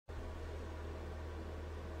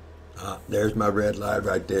There's my red light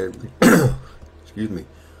right there. Excuse me.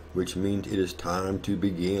 Which means it is time to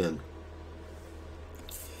begin.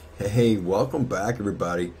 Hey, welcome back,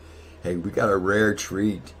 everybody. Hey, we got a rare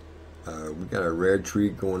treat. We got a rare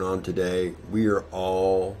treat going on today. We are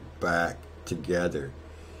all back together.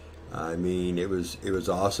 I mean, it was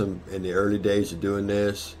awesome in the early days of doing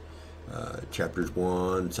this. Chapters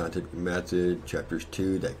 1, scientific method. Chapters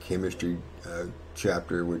 2, that chemistry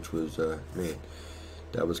chapter, which was man,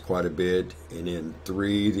 that was quite a bit. And then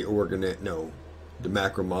 3, the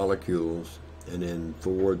macromolecules, and then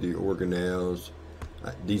 4, the organelles.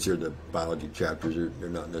 These are the biology chapters. They're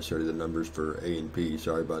not necessarily the numbers for A and P.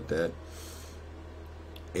 Sorry about that.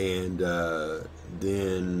 And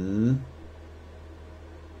then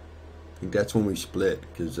I think that's when we split,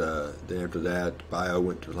 because then after that, bio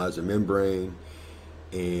went to plasma membrane,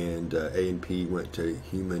 and A and P went to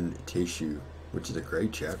human tissue, which is a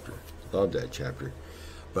great chapter. Love that chapter.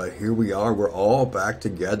 But here we are. We're all back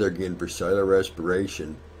together again for cellular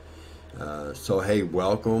respiration. So hey,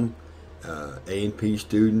 welcome. A and P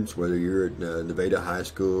students, whether you're at Nevada High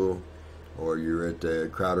School or you're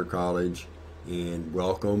at Crowder College, and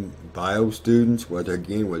welcome bio students, whether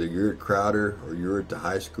you're at Crowder or you're at the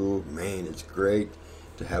high school. Man, it's great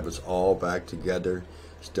to have us all back together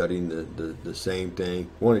studying the same thing.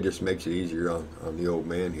 One, it just makes it easier on the old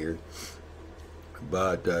man here,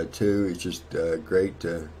 but two, it's just great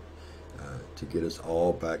to get us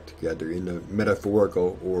all back together in the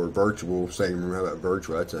metaphorical or virtual. Same, how about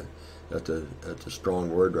virtual? That's a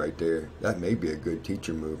strong word right there. That may be a good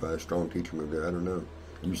teacher move, a strong teacher move there. I don't know.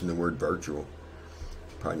 Using the word virtual.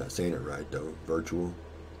 Probably not saying it right though. Virtual.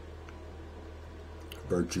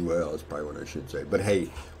 Virtual is probably what I should say. But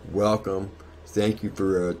hey, welcome. Thank you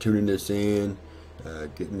for tuning this in,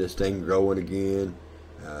 getting this thing going again.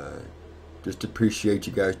 Just appreciate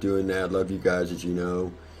you guys doing that. Love you guys, as you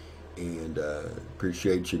know, and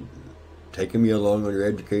appreciate you taking me along on your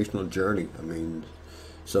educational journey. I mean,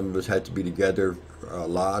 some of us had to be together a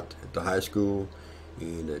lot at the high school,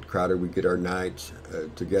 and at Crowder we get our nights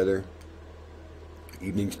together,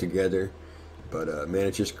 evenings together. But man,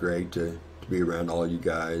 it's just great to be around all you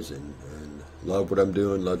guys, and love what I'm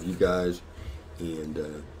doing, love you guys.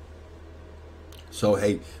 And so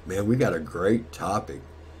hey, man, we got a great topic.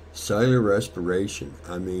 Cellular respiration.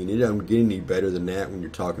 I mean, it doesn't get any better than that when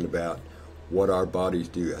you're talking about what our bodies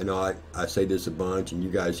do. I know I say this a bunch, and you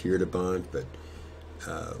guys hear it a bunch, but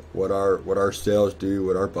what our cells do,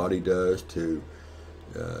 what our body does to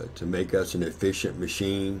make us an efficient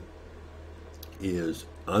machine is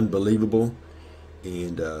unbelievable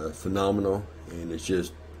and phenomenal, and it's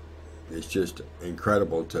just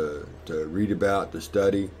incredible to read about, to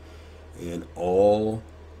study, and all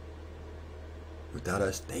without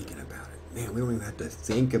us thinking about it. Man, we don't even have to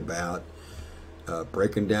think about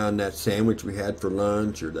breaking down that sandwich we had for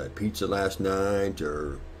lunch, or that pizza last night,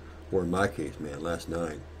 or in my case, man, last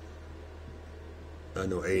night. I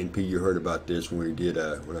know A and P, you heard about this when I did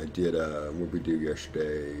what did we do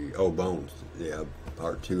yesterday? Oh, bones. Yeah,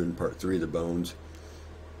 part 2 and part 3 of the bones.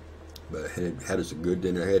 But had us a good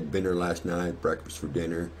dinner. I had dinner last night, breakfast for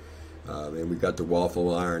dinner, and we got the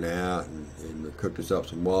waffle iron out, and cooked us up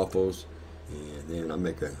some waffles, and then I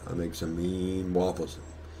make some mean waffles,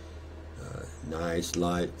 nice,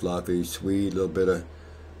 light, fluffy, sweet, a little bit of.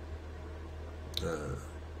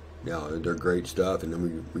 Yeah, they're great stuff. And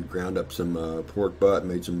then we ground up some pork butt,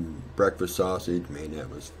 made some breakfast sausage. Man,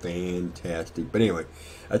 that was fantastic. But anyway,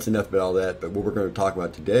 that's enough about all that. But what we're going to talk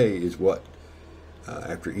about today is what,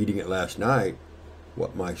 after eating it last night,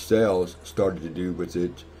 what my cells started to do with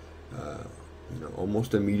it.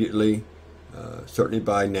 Almost immediately. Certainly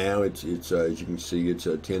by now, it's as you can see, it's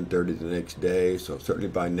 10:30 the next day. So certainly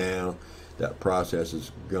by now, that process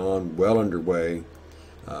has gone well underway.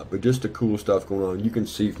 But just the cool stuff going on. You can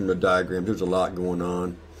see from the diagram, there's a lot going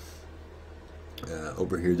on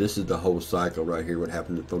over here. This is the whole cycle right here, what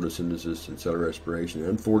happens to photosynthesis and cellular respiration. And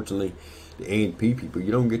unfortunately, the A and P people,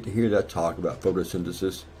 you don't get to hear that talk about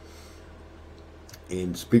photosynthesis.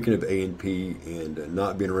 And speaking of A and P and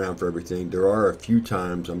not being around for everything, there are a few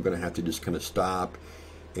times I'm going to have to just kind of stop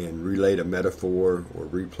and relate a metaphor, or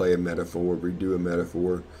replay a metaphor, redo a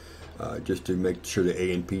metaphor, just to make sure the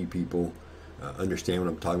A and P people understand what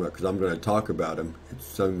I'm talking about, because I'm going to talk about them. It's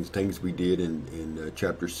some things we did in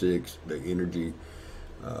chapter 6, the energy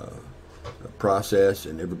process,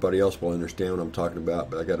 and everybody else will understand what I'm talking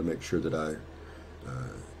about. But I got to make sure that I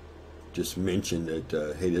just mention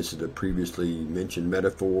that hey, this is a previously mentioned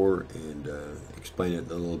metaphor, and explain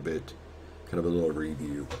it a little bit, kind of a little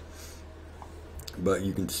review. But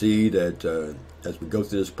you can see that as we go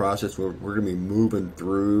through this process, we're going to be moving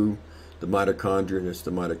through the mitochondria, and it's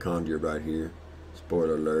the mitochondria right here.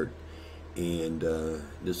 Spoiler alert. And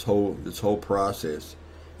this whole process,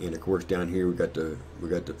 and of course down here we got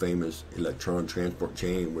the famous electron transport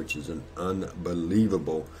chain, which is an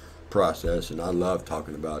unbelievable process, and I love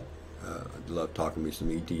talking about me some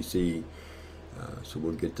ETC. So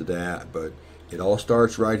we'll get to that, but it all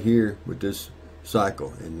starts right here with this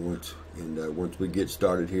cycle, and once we get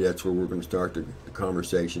started here, that's where we're going to start the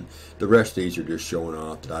conversation. The rest of these are just showing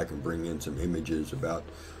off that I can bring in some images about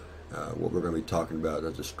what we're going to be talking about.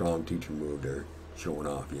 That's a strong teacher move there, showing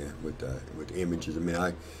off, yeah, with images. I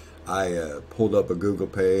mean, I pulled up a Google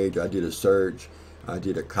page, I did a search, I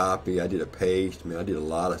did a copy, I did a paste. I mean, I did a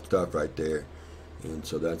lot of stuff right there, and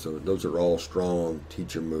so those are all strong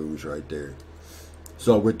teacher moves right there.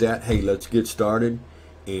 So with that, hey, let's get started.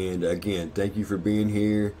 And again, thank you for being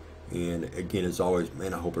here. And again, as always,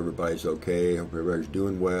 man, I hope everybody's okay. I hope everybody's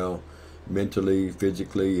doing well, mentally,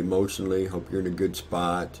 physically, emotionally. Hope you're in a good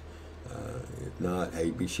spot. If not,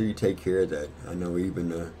 hey, be sure you take care of that. I know even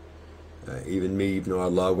me, even though I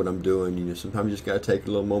love what I'm doing, you know, sometimes you just gotta take a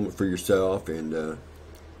little moment for yourself and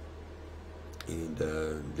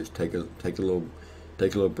just take a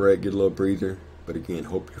little break, get a little breather. But again,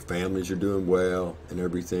 hope your families are doing well and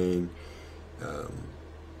everything.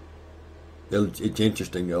 It's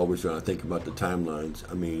interesting always when I think about the timelines.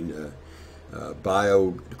 I mean,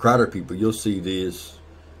 the Crowder people, you'll see this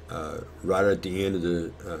right at the end of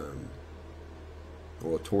the,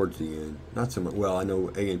 well, towards the end. Not so much. Well, I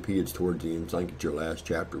know A and P, it's towards the end. It's like it's your last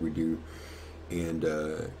chapter we do. And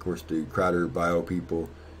of course, the Crowder bio people,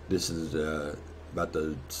 this is about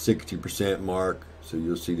the 60% mark. So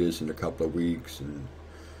you'll see this in a couple of weeks. And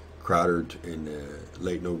Crowder in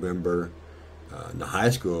late November. In the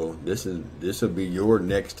high school, this will be your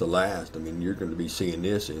next to last. I mean, you're going to be seeing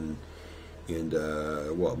this in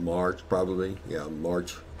what, March probably? Yeah,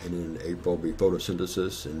 March, and in April will be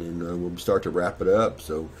photosynthesis, and then we'll start to wrap it up.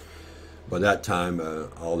 So by that time,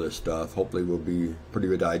 all this stuff hopefully will be pretty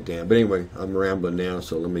good died down. But anyway, I'm rambling now,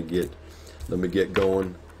 so let me get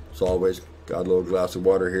going. As always, got a little glass of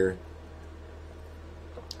water here.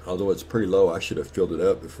 Although it's pretty low, I should have filled it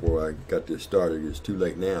up before I got this started. It's too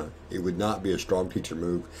late now. It would not be a strong teacher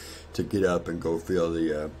move to get up and go fill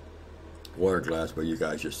the water glass, but you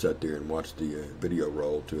guys just sit there and watch the video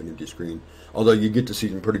roll to an empty screen. Although you get to see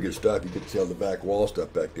some pretty good stuff. You get to see all the back wall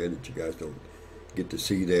stuff back there that you guys don't get to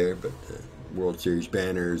see there. But World Series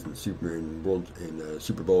banners and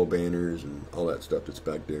Super Bowl banners and all that stuff that's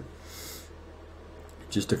back there.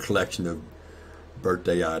 Just a collection of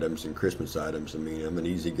birthday items and Christmas items. I mean, I'm an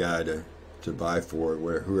easy guy to buy for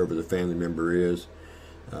whoever the family member is.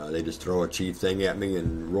 They just throw a cheap thing at me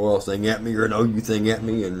and royal thing at me or an OU thing at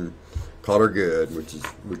me and call her good,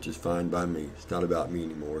 which is fine by me. It's not about me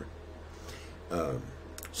anymore.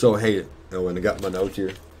 So hey, and I got my notes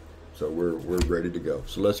here, so we're ready to go.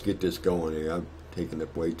 So let's get this going here. I'm taking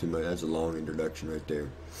up way too much. That's a long introduction right there.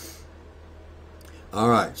 All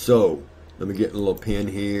right, so let me get a little pen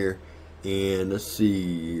here. And let's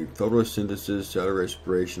see, photosynthesis, cellular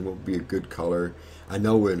respiration, what would be a good color? I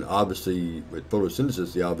know obviously with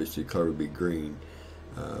photosynthesis, the obviously color would be green,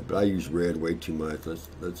 but I use red way too much.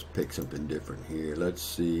 Let's pick something different here. Let's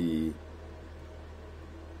see.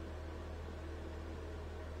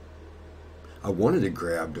 I wanted to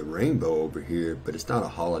grab the rainbow over here, but it's not a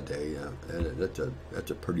holiday.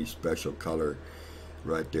 That's a pretty special color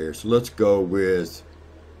right there. So let's go with.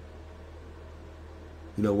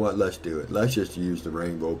 You know what? Let's do it. Let's just use the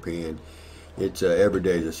rainbow pen. It's every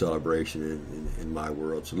day is a celebration in my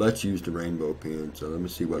world. So let's use the rainbow pen. So let me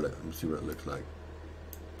see what it looks like.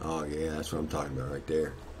 Oh yeah, that's what I'm talking about right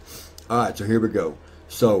there. All right, so here we go.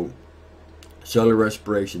 So cellular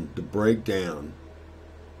respiration, the breakdown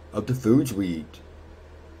of the foods we eat.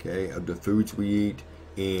 Okay, of the foods we eat,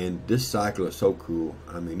 and this cycle is so cool.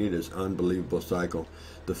 I mean, it is an unbelievable cycle.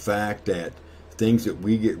 The fact that things that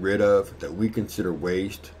we get rid of that we consider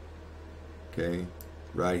waste, okay,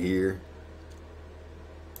 right here.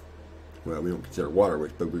 Well, we don't consider water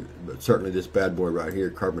waste, but certainly this bad boy right here,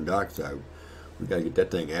 carbon dioxide, we got to get that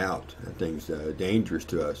thing out. That thing's dangerous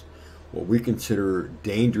to us. What we consider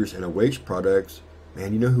dangerous and a waste products,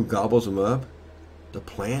 man, you know who gobbles them up? The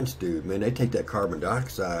plants do. Man, they take that carbon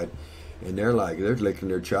dioxide and they're licking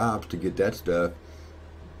their chops to get that stuff.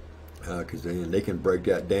 Because they can break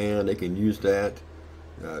that down, they can use that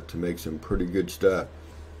to make some pretty good stuff.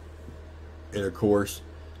 And of course,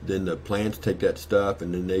 then the plants take that stuff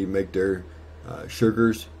and then they make their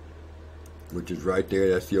sugars, which is right there.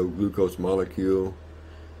 That's the old glucose molecule.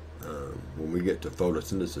 When we get to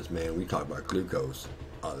photosynthesis, man, we talk about glucose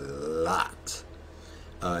a lot.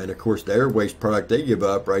 And of course, their waste product they give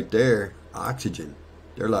up right there, oxygen.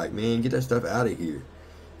 They're like, man, get that stuff out of here.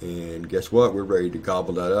 And guess what? We're ready to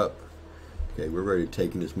gobble that up. Okay, we're ready to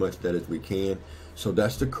take in as much of that as we can. So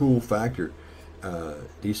that's the cool factor.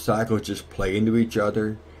 These cycles just play into each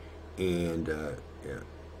other, and yeah,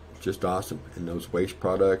 it's just awesome. And those waste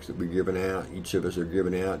products that we're giving out, each of us are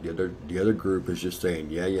giving out. The other group is just saying,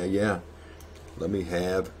 yeah, yeah, yeah. Let me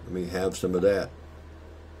have some of that.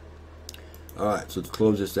 All right, so let's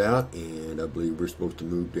close this out, and I believe we're supposed to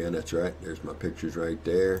move down. That's right. There's my pictures right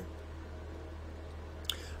there.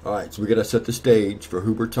 All right, so we got to set the stage for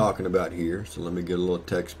who we're talking about here. So let me get a little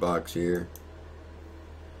text box here.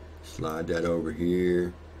 Slide that over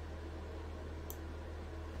here.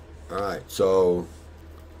 All right, so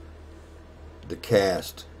the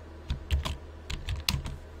cast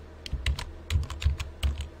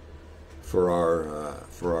for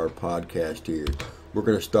our podcast here. We're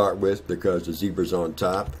going to start with, because the zebra's on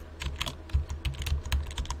top,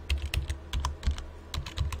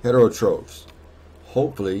 heterotrophs.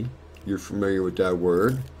 Hopefully you're familiar with that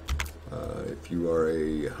word. If you are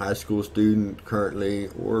a high school student currently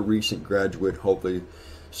or a recent graduate, hopefully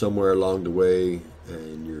somewhere along the way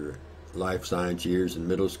in your life science years in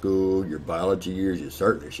middle school, your biology years, you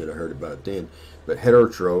certainly should have heard about it then. But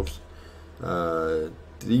heterotrophs,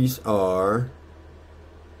 these are,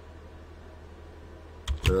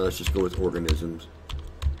 let's just go with organisms.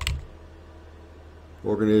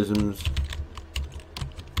 Organisms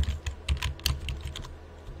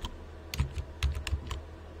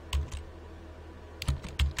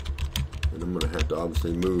and I'm going to have to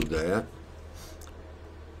obviously move that.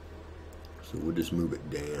 So we'll just move it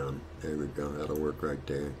down. There we go. That'll work right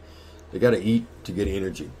there. They got to eat to get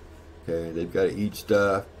energy. Okay, they've got to eat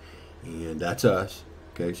stuff, and that's us.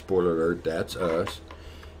 Okay, spoiler alert, that's us.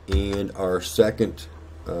 And our second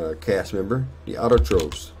cast member, the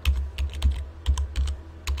autotrophs.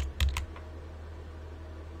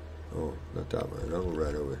 Oh, not that one. Oh,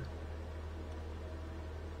 right over there.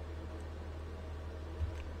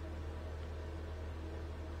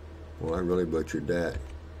 Well, I really butchered that.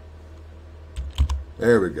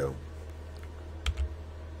 There we go.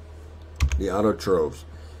 The autotrophs.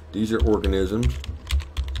 These are organisms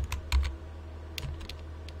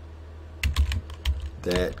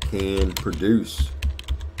that can produce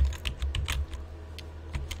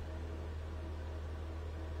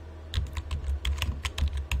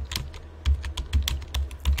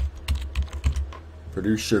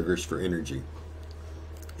sugars for energy.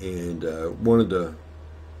 And one of the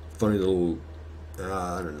funny little,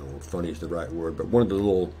 I don't know if funny is the right word, but one of the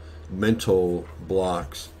little mental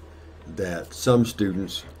blocks that some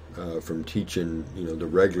students from teaching, the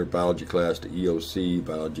regular biology class, the EOC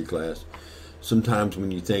biology class, sometimes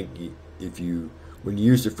when you think, when you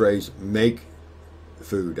use the phrase make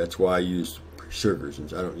food, that's why I use sugars,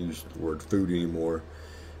 and I don't use the word food anymore.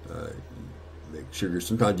 Make sugars.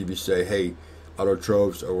 Sometimes if you say, hey,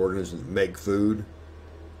 autotrophs are organisms that make food,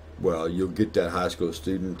 well, you'll get that high school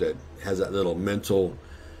student that has that little mental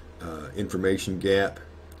information gap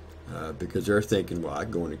because they're thinking, well, I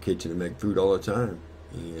can go in the kitchen and make food all the time.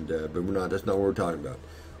 And but we're not. That's not what we're talking about.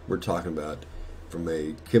 We're talking about from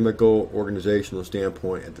a chemical organizational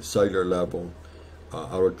standpoint at the cellular level.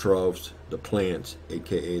 Autotrophs, the plants,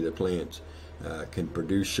 aka the plants, can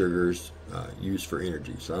produce sugars used for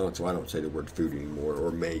energy. So that's why I don't say the word food anymore,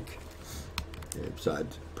 or make.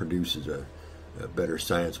 Besides, produce is a better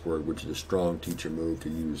science word, which is a strong teacher move to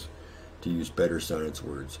use better science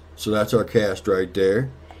words. So that's our cast right there,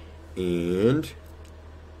 and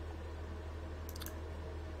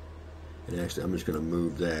actually I'm just going to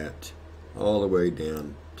move that all the way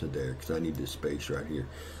down to there because I need this space right here.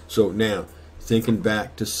 So now thinking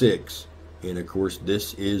back to 6, and of course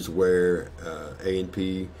this is where A and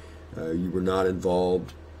P, you were not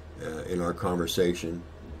involved in our conversation.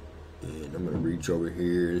 And I'm going to reach over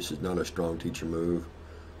here. This is not a strong teacher move.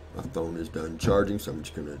 My phone is done charging, so I'm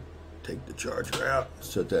just going to take the charger out,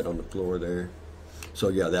 set that on the floor there. So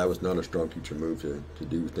yeah, that was not a strong teacher move to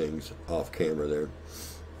do things off camera there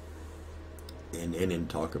and then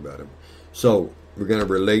talk about them. So we're going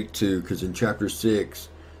to relate to, because in chapter 6,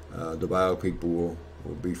 the bio people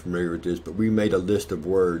will be familiar with this, but we made a list of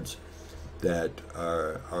words that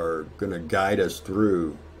are going to guide us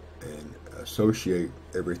through and associate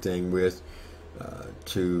everything with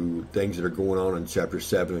to things that are going on in chapter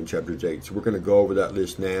 7 and chapter 8. So we're going to go over that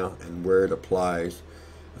list now and where it applies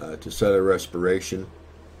to cellular respiration.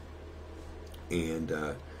 And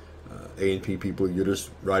A and P people, you'll just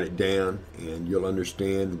write it down and you'll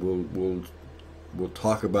understand. We'll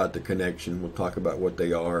talk about the connection. We'll talk about what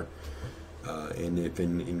they are. And if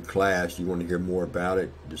in class you want to hear more about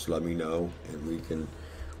it, just let me know, and we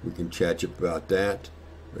can chat about that.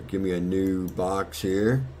 But give me a new box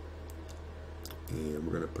here, and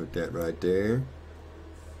we're going to put that right there.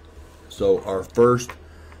 So our first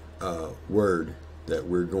word that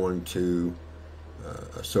we're going to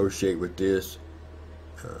associate with this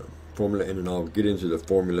formula, and then I'll get into the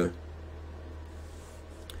formula.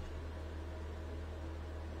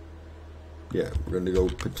 Yeah, we're going to go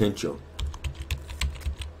potential.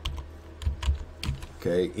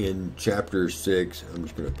 Okay, in chapter 6, I'm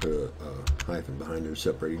just going to put a hyphen behind there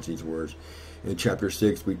separating these words. In chapter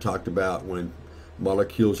 6, we talked about when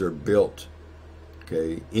molecules are built,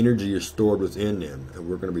 okay, energy is stored within them, and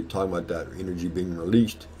we're going to be talking about that energy being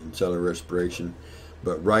released in cellular respiration.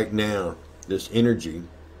 But right now, this energy,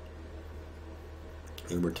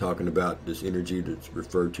 and we're talking about this energy that's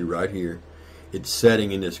referred to right here, it's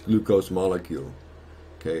setting in this glucose molecule,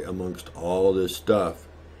 okay, amongst all this stuff,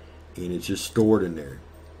 and it's just stored in there.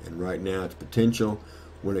 And right now it's potential.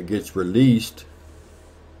 When it gets released,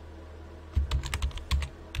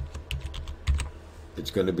 it's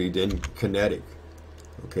going to be then kinetic,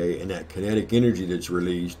 okay, and that kinetic energy that's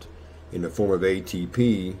released in the form of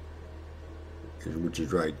ATP, which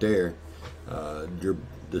is right there,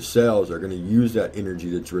 the cells are going to use that energy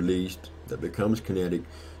that's released, that becomes kinetic,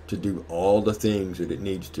 to do all the things that it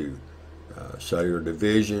needs to. Cellular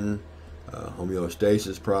division,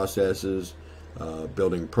 homeostasis processes,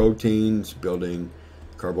 building proteins, building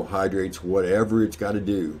carbohydrates, whatever it's got to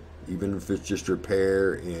do, even if it's just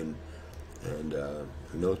repair and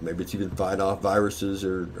who knows, maybe it's even fight off viruses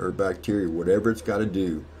or bacteria, whatever it's got to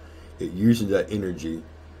do, it uses that energy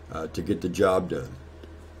to get the job done.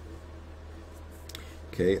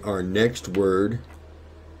 Okay, our next word,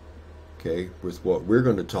 okay, with what we're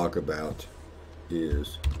going to talk about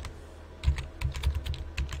is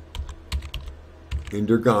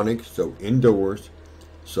endergonic, so indoors.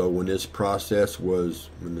 So when this process was,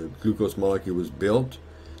 when the glucose molecule was built,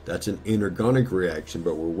 that's an endergonic reaction.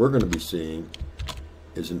 But what we're going to be seeing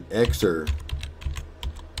is an exergonic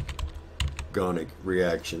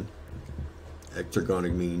reaction.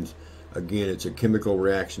 Exergonic means, again, it's a chemical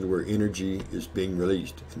reaction where energy is being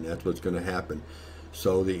released, and that's what's going to happen.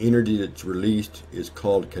 So the energy that's released is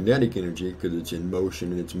called kinetic energy because it's in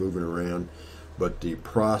motion and it's moving around. But the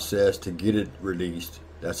process to get it released,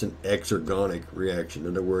 that's an exergonic reaction.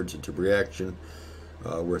 In other words, it's a reaction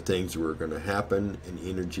where things are going to happen and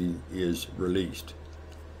energy is released.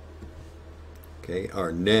 Okay,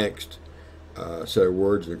 our next set of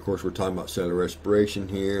words, and of course we're talking about cellular respiration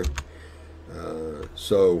here.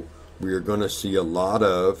 So we are going to see a lot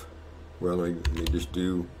of, well, let me just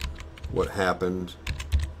do what happened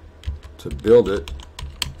to build it.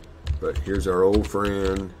 But here's our old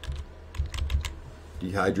friend,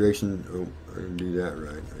 dehydration. Oh, I didn't do that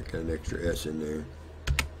right. I got an extra S in there.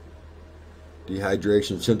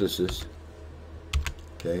 Dehydration synthesis.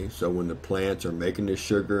 Okay, so when the plants are making the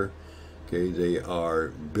sugar, okay, they are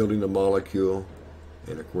building the molecule,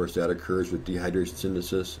 and of course that occurs with dehydration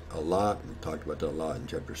synthesis a lot. We talked about that a lot in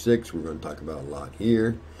chapter 6. We're going to talk about a lot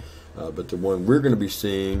here. But the one we're going to be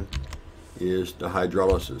seeing is the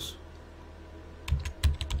hydrolysis.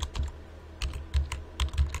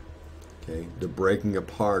 Okay, the breaking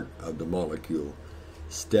apart of the molecule,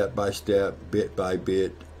 step by step, bit by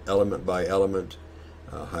bit, element by element,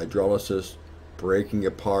 hydrolysis, breaking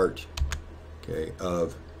apart, okay,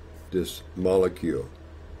 of this molecule.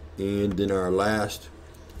 And then our last,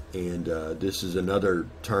 and this is another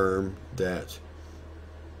term that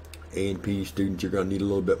A&P students are going to need a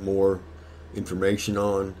little bit more information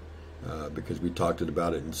on because we talked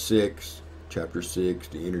about it in chapter 6,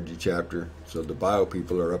 the energy chapter. So the bio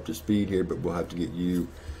people are up to speed here, but we'll have to get you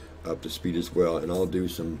up to speed as well. And I'll do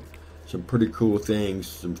some pretty cool things,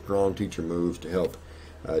 some strong teacher moves to help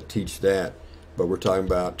teach that. But we're talking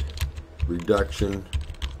about reduction.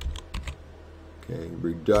 Okay,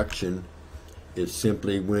 reduction is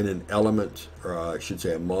simply when an element, or I should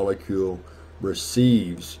say a molecule,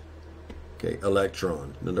 receives, okay,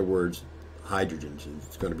 electrons. In other words, hydrogens.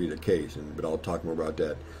 It's going to be the case, but I'll talk more about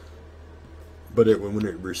that. But when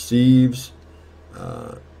it receives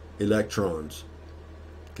electrons,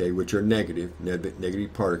 okay, which are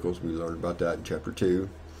negative particles, we learned about that in chapter 2,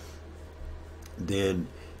 then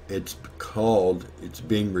it's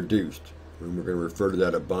being reduced. And we're going to refer to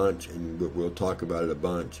that a bunch, and we'll talk about it a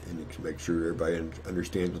bunch and make sure everybody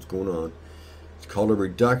understands what's going on. It's called a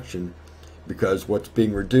reduction because what's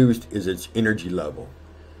being reduced is its energy level.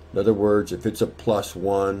 In other words, if it's a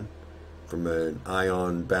 +1 from an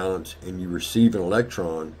ion balance and you receive an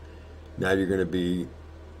electron, now you're going to be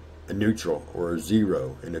a neutral or a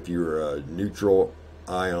zero. And if you're a neutral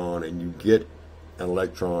ion and you get an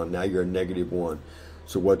electron, now you're a -1.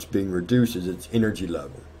 So what's being reduced is its energy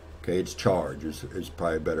level. Okay, its charge is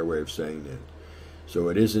probably a better way of saying that. So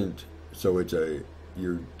it isn't. So it's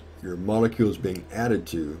your molecule is being added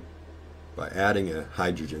to by adding a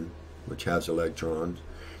hydrogen, which has electrons,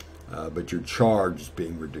 but your charge is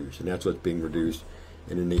being reduced, and that's what's being reduced.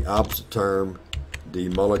 And in the opposite term, the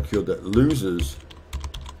molecule that loses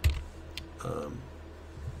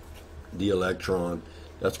the electron,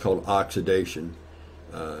 that's called oxidation.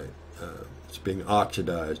 It's being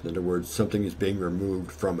oxidized. In other words, something is being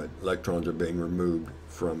removed from it. Electrons are being removed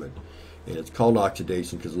from it. And it's called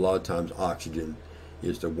oxidation because a lot of times oxygen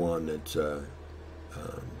is the one that's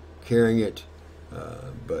carrying it,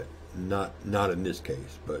 but not in this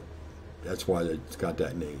case. But that's why it's got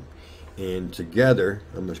that name. And together,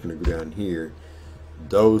 I'm just going to go down here,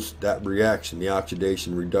 that reaction, the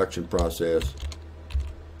oxidation reduction process,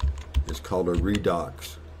 is called a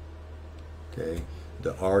redox. Okay,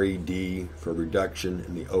 the RED for reduction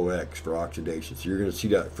and the OX for oxidation. So you're going to see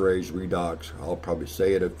that phrase redox. I'll probably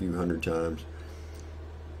say it a few hundred times,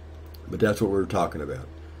 but that's what we're talking about.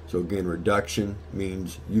 So again, reduction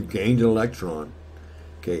means you gained an electron,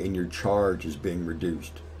 okay, and your charge is being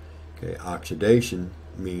reduced. Okay, oxidation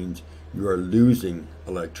means you are losing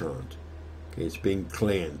electrons. Okay, it's being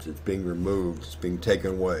cleansed, it's being removed, it's being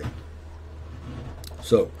taken away.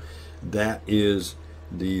 So that is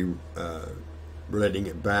the relating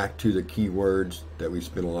it back to the key words that we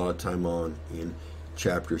spent a lot of time on in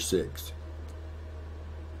chapter 6.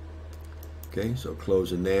 Okay, so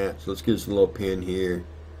closing that. So let's get us a little pen here.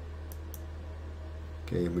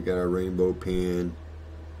 Okay, we got our rainbow pen,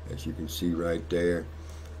 as you can see right there.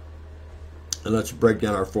 And let's break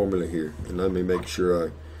down our formula here. And let me make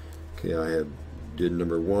sure I did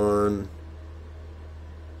number 1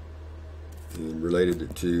 and related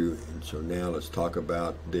it to, and so now let's talk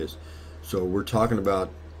about this. So we're talking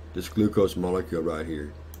about this glucose molecule right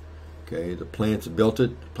here. Okay, the plants built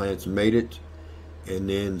it, the plants made it, and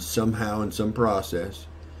then somehow in some process,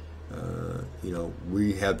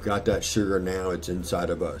 we have got that sugar now. It's inside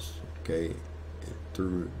of us. Okay,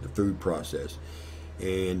 through the food process,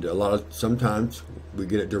 and sometimes we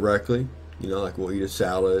get it directly. Like we'll eat a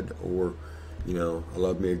salad, or I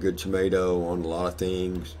love me a good tomato on a lot of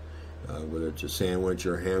things, whether it's a sandwich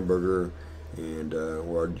or a hamburger. And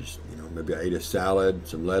or just maybe I ate a salad,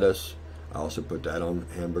 some lettuce. I also put that on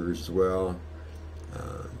hamburgers as well.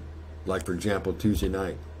 Like for example, Tuesday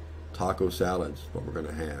night, taco salads, what we're going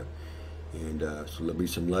to have. And so there'll be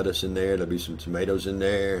some lettuce in there. There'll be some tomatoes in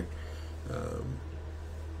there.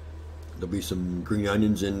 There'll be some green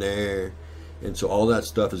onions in there. And so all that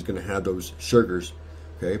stuff is going to have those sugars.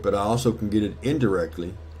 Okay, but I also can get it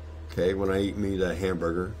indirectly. Okay, when I eat me that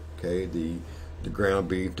hamburger. Okay, the ground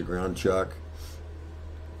beef, the ground chuck,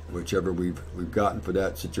 whichever we've gotten for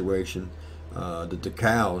that situation. The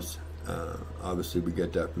cows, obviously we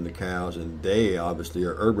get that from the cows, and they obviously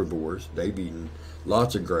are herbivores. They've eaten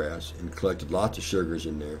lots of grass and collected lots of sugars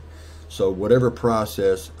in there. So whatever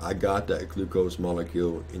process I got that glucose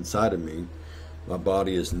molecule inside of me, my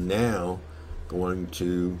body is now going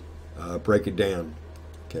to break it down.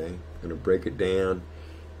 Okay, going to break it down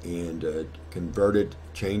and convert it,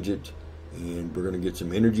 change it, and we're going to get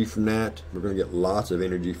some energy from that. We're going to get lots of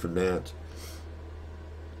energy from that,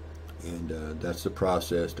 and that's the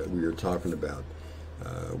process that we are talking about.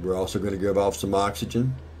 We're also going to give off some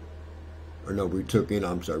oxygen, or no, we took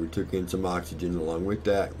in some oxygen along with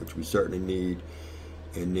that, which we certainly need,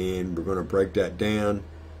 and then we're going to break that down,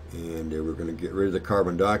 and we're going to get rid of the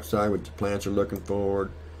carbon dioxide, which the plants are looking for.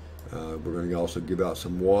 We're going to also give out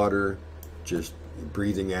some water, just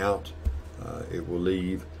breathing out, it will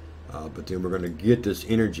leave. But then we're going to get this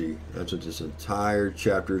energy. That's what this entire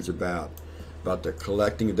chapter is about the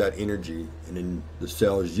collecting of that energy, and then the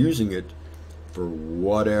cell is using it for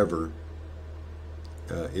whatever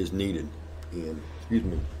is needed. And excuse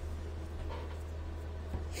me,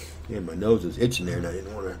 and my nose is itching there, and I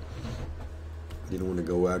didn't want to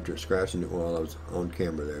go after scratching it while I was on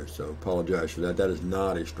camera there. So apologize for that. That is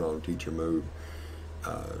not a strong teacher move.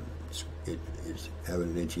 It's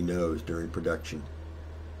having an itchy nose during production.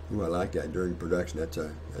 Ooh, I like that, during production. That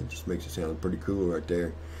just makes it sound pretty cool right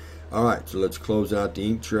there. All right, so let's close out the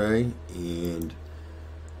ink tray and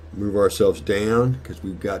move ourselves down, because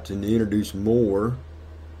we've got to introduce more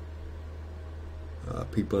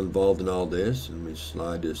people involved in all this. And let me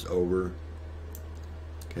slide this over.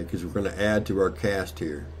 Okay, because we're going to add to our cast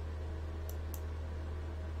here.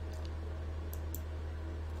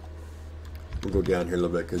 We'll go down here a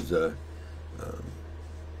little bit, because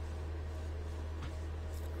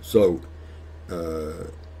So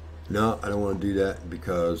no, I don't want to do that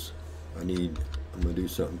because I'm going to do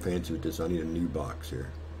something fancy with this. I need a new box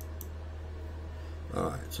here.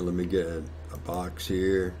 Alright, so let me get a box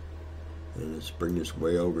here, and let's bring this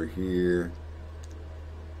way over here.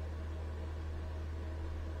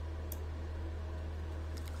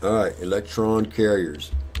 Alright, electron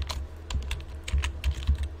carriers.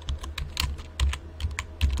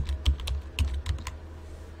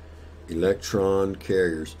 Electron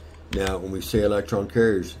carriers. Now, when we say electron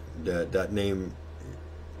carriers, that name,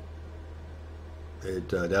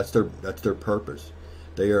 that's their purpose.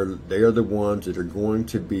 They are the ones that are going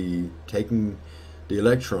to be taking the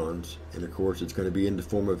electrons, and of course it's going to be in the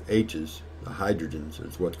form of H's, the hydrogens.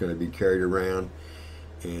 It's what's going to be carried around,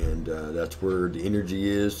 and that's where the energy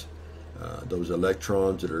is. Those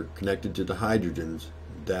electrons that are connected to the hydrogens,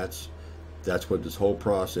 that's what this whole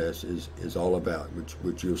process is all about,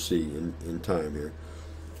 which you'll see in time here.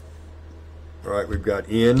 All right, we've got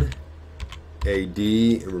N, A,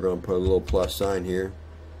 D, and we're going to put a little plus sign here.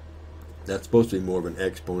 That's supposed to be more of an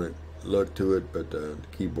exponent look to it, but the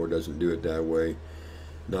keyboard doesn't do it that way.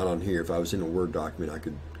 Not on here. If I was in a Word document, I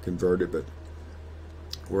could convert it, but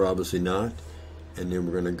we're obviously not. And then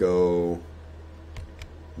we're going to go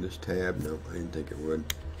this tab. No, I didn't think it would.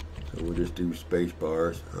 So we'll just do space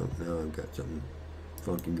bars. Oh, now I've got something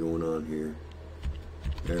funky going on here.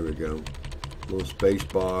 There we go. A little space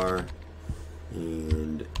bar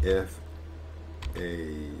and F,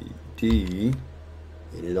 A, D.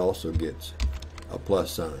 And it also gets a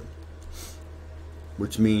plus sign,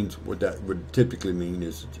 which means what that would typically mean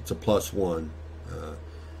is it's a +1,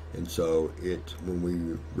 and so when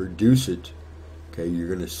we reduce it, okay, you're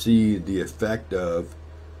going to see the effect of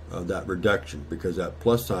that reduction, because that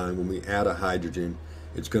plus sign, when we add a hydrogen,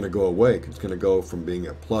 it's going to go away. It's going to go from being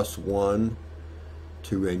a +1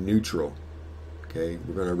 to a neutral. Okay,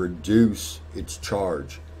 we're going to reduce its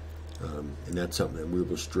charge, and that's something that we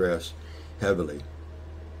will stress heavily.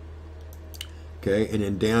 Okay, and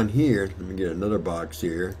then down here, let me get another box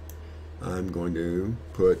here. I'm going to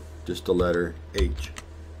put just the letter H.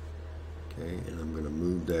 Okay, and I'm going to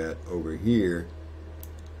move that over here,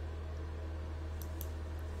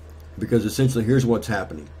 because essentially here's what's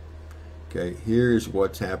happening. Okay, here's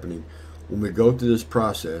what's happening. When we go through this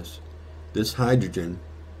process, this hydrogen,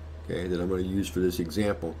 okay, that I'm going to use for this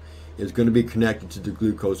example, is going to be connected to the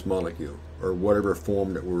glucose molecule, or whatever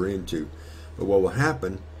form that we're into. But what will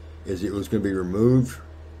happen is it was going to be removed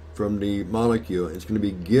from the molecule. It's going to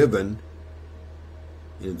be given,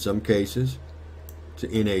 in some cases, to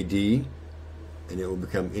NAD, and it will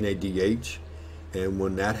become NADH. And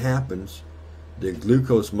when that happens, the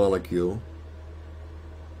glucose molecule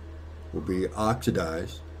will be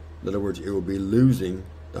oxidized. In other words, it will be losing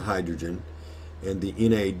the hydrogen, and the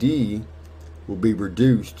NAD will be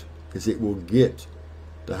reduced because it will get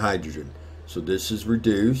the hydrogen. So this is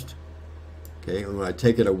reduced. Okay, and when I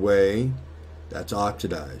take it away, that's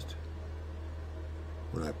oxidized.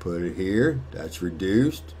 When I put it here, that's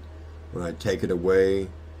reduced. When I take it away,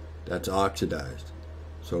 that's oxidized.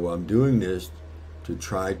 So I'm doing this to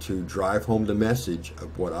try to drive home the message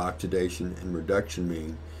of what oxidation and reduction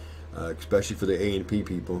mean, especially for the A and P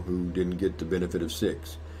people who didn't get the benefit of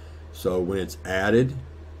 6. So when it's added,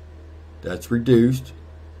 that's reduced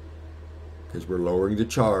because we're lowering the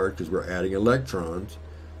charge because we're adding electrons.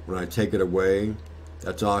 When I take it away,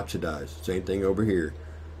 that's oxidized. Same thing over here.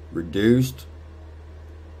 Reduced,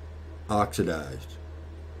 oxidized.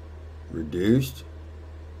 Reduced,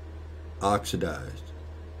 oxidized.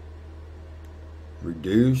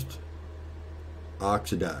 Reduced,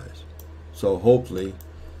 oxidized. So hopefully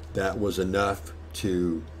that was enough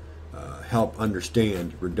to help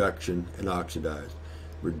understand reduction and oxidized.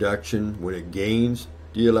 Reduction, when it gains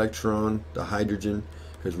the electron, the hydrogen,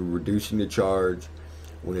 because we're reducing the charge.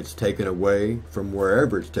 When it's taken away from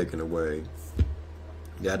wherever it's taken away,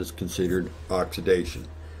 that is considered oxidation.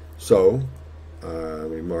 So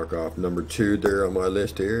let me mark off number 2 there on my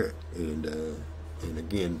list here, and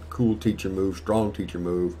again, cool teacher move, strong teacher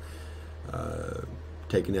move,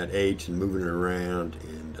 taking that H and moving it around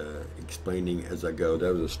and explaining as I go.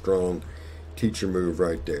 That was a strong teacher move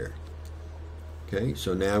right there. Okay,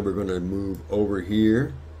 so now we're going to move over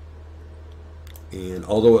here. And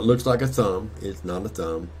although it looks like a thumb, it's not a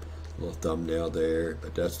thumb. A little thumbnail there,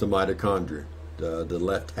 but that's the mitochondria, the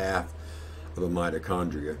left half of a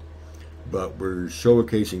mitochondria. But we're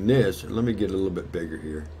showcasing this, and let me get a little bit bigger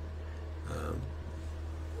here.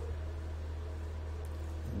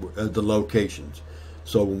 The locations.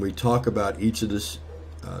 So when we talk about each of the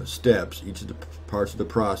steps, each of the parts of the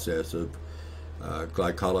process of not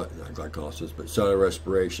glycolysis, but cellular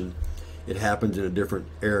respiration, it happens in a different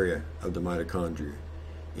area of the mitochondria.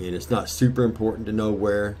 And it's not super important to know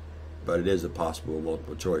where, but it is a possible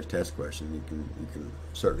multiple choice test question. You can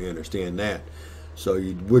certainly understand that. So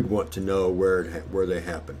you would want to know where they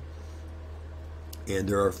happen. And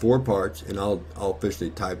there are 4 parts, and I'll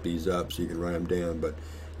officially type these up so you can write them down. But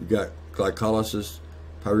you've got glycolysis,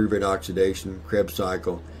 pyruvate oxidation, Krebs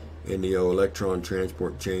cycle, and the electron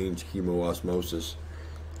transport change chemoosmosis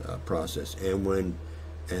process.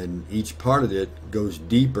 And each part of it goes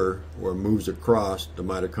deeper or moves across the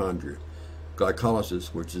mitochondria.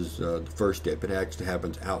 Glycolysis, which is the first step, it actually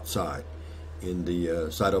happens outside in the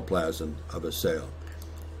cytoplasm of a cell.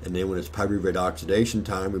 And then when it's pyruvate oxidation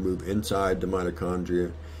time, we move inside the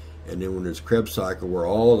mitochondria. And then when it's Krebs cycle, we're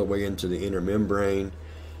all the way into the inner membrane,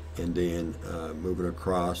 and then moving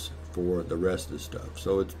across for the rest of the stuff.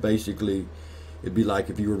 So it's basically, it'd be like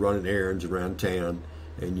if you were running errands around town,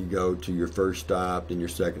 and you go to your first stop, then your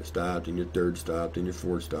second stop, then your third stop, then your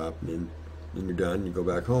fourth stop, and then you're done, and you go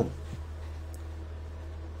back home.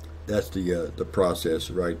 That's the process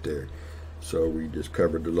right there. So we just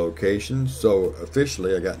covered the locations. So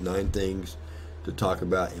officially I got 9 things to talk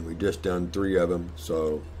about, and we just done 3 of them.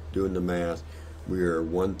 So doing the math, we are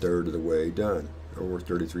 1/3 of the way done, or we're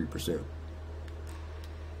 33%.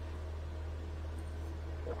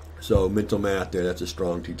 So mental math there, that's a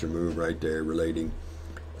strong teacher move right there, relating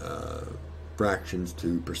fractions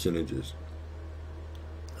to percentages.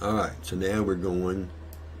 All right, so now we're going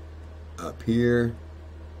up here,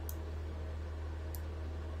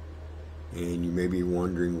 and you may be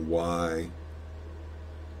wondering why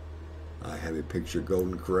I have a picture of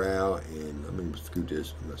Golden Corral, and I'm going to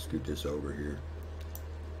scoot this over here.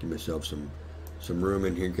 Give myself some room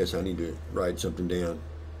in here in case I need to write something down.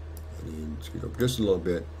 And then scoot over just a little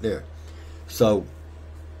bit there. So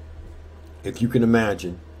if you can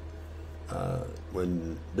imagine,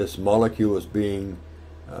 when this molecule is being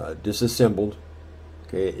disassembled,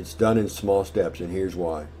 okay, it's done in small steps, and here's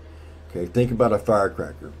why. Okay, think about a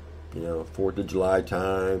firecracker, 4th of July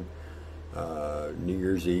time, New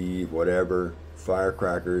Year's Eve, whatever,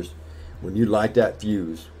 firecrackers. When you light that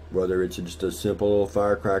fuse, whether it's just a simple little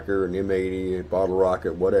firecracker, an M80, a bottle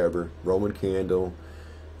rocket, whatever, Roman candle,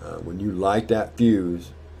 when you light that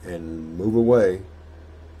fuse and move away,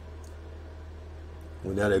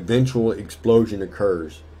 when that eventual explosion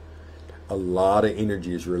occurs, a lot of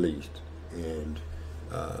energy is released, and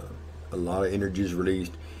a lot of energy is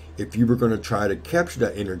released. If you were going to try to capture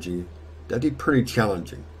that energy, that'd be pretty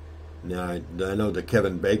challenging. Now, I know the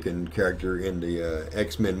Kevin Bacon character in the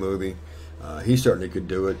X-Men movie, he certainly could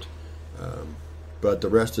do it, but the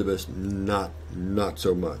rest of us, not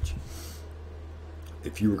so much.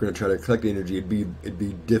 If you were going to try to collect energy, it'd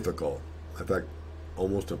be difficult. In fact,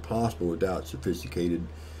 almost impossible without sophisticated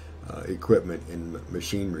equipment and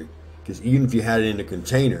machinery. Because even if you had it in a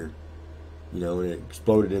container, and it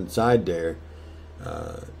exploded inside there,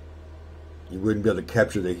 you wouldn't be able to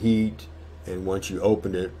capture the heat, and once you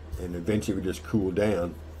opened it, and eventually it would just cool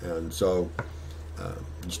down, and so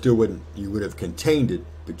you would have contained it,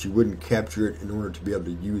 but you wouldn't capture it in order to be able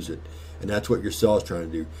to use it. And that's what your cell is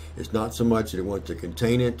trying to do. It's not so much that it wants to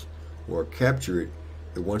contain it or capture it,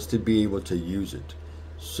 it wants to be able to use it.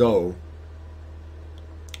 So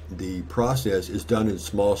the process is done in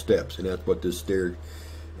small steps, and that's what this stair,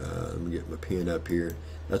 let me get my pen up here,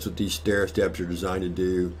 that's what these stair steps are designed to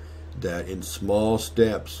do, that in small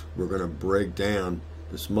steps we're going to break down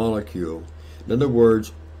this molecule. In other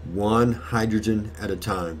words, 1 hydrogen at a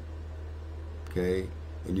time. Okay,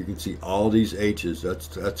 and you can see all these H's.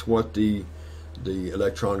 That's what the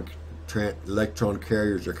electron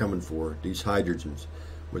carriers are coming for, these hydrogens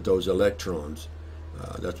with those electrons.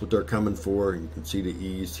 That's what they're coming for, and you can see the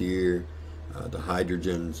E's here, the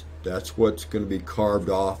hydrogens. That's what's going to be carved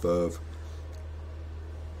off of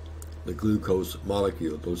the glucose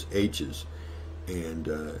molecule, those H's, and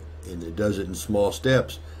it does it in small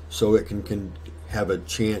steps so it can have a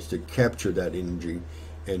chance to capture that energy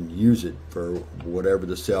and use it for whatever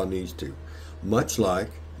the cell needs to. Much like,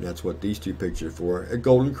 and that's what these 2 pictures are for, at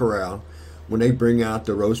Golden Corral, when they bring out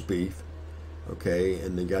the roast beef, okay,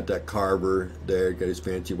 and they got that carver there, got his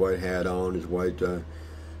fancy white hat on, his white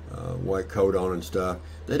coat on and stuff.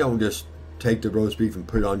 They don't just take the roast beef and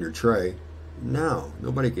put it on your tray. No,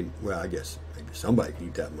 nobody can. Well, I guess maybe somebody can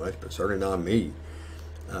eat that much, but certainly not me.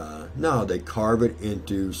 No, they carve it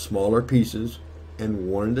into smaller pieces,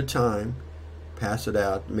 and 1 at a time, pass it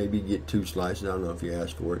out, maybe get 2 slices, I don't know if you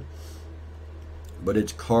ask for it, but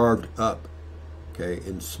it's carved up, okay,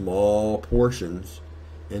 in small portions,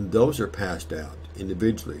 and those are passed out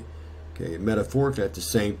individually. Okay, metaphorically, that's the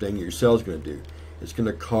same thing your cell's going to do. It's going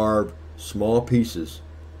to carve small pieces,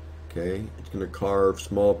 Okay, it's going to carve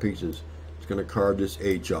small pieces. It's going to carve this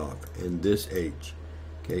H off, and this H,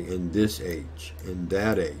 okay, and this H, and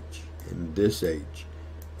that H, and this H,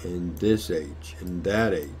 and this H, and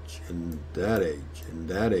that H, and that H, and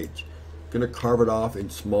that H. Going to carve it off in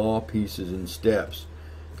small pieces and steps,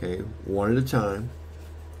 okay, one at a time,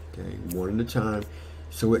 okay, one at a time,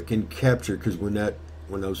 so it can capture, because when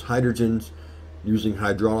those hydrogens using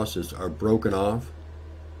hydrolysis are broken off,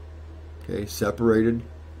 okay, separated,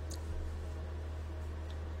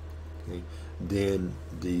 okay, then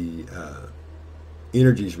the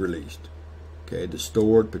energy is released, okay, the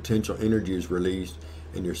stored potential energy is released,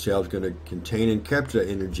 and your cell's going to contain and capture that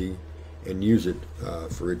energy and use it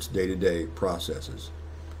for its day-to-day processes.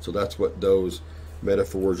 So that's what those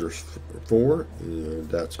metaphors are for, and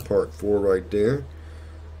that's part 4 right there.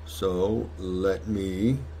 So let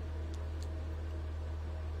me,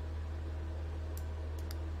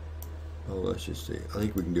 let's just see. I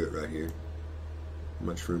think we can do it right here. How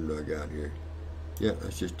much room do I got here? Yeah,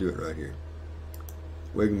 let's just do it right here.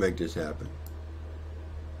 We can make this happen.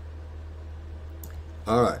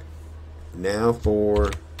 Alright, now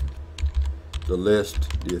for the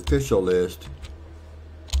list, the official list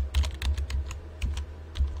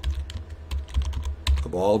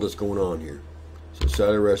of all that's going on here. So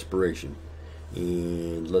cellular respiration,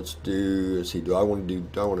 and let's see, do I want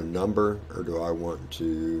a number, or do I want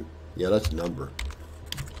to, yeah, let's number.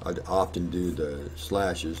 I often do the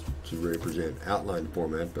slashes to represent outline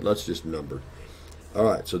format, but let's just number.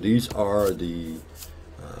 Alright, so these are the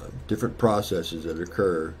different processes that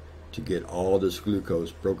occur to get all this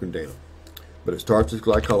glucose broken down. But it starts with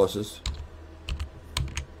glycolysis,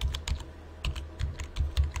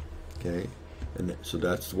 okay, and so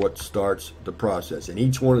that's what starts the process. And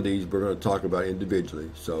each one of these we're going to talk about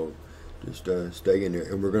individually, so just stay in there.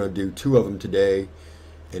 And we're going to do 2 of them today,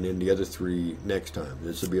 and then the other 3 next time.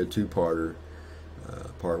 This will be a 2-parter,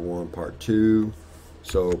 part 1, part 2.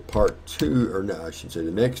 So part 2, or no, I should say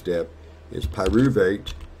the next step is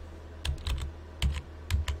pyruvate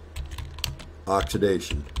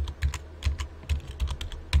oxidation.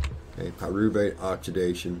 Okay, pyruvate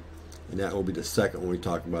oxidation, and that will be the second one we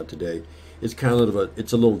talk about today. It's kind of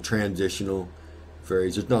it's a little transitional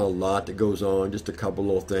phase. There's not a lot that goes on, just a couple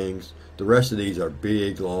little things. The rest of these are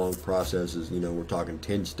big, long processes. You know, we're talking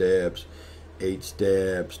 10 steps, 8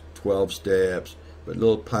 steps, 12 steps, but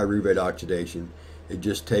little pyruvate oxidation. It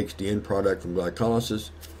just takes the end product from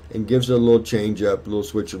glycolysis and gives it a little change up, a little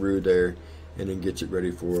switcheroo there, and then gets it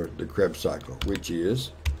ready for the Krebs cycle, which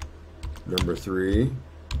is number 3.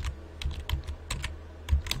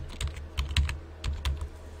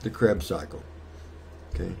 The Krebs cycle.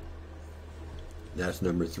 Okay, that's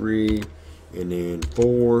number 3, and then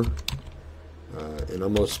 4, and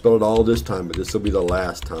I'm going to spell it all this time, but this will be the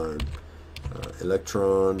last time.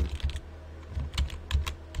 Electron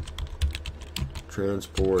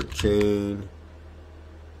transport chain,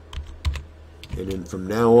 and then from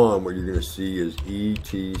now on what you're going to see is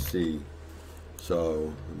ETC.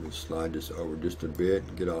 So let me slide this over just a bit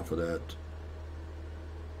and get off of that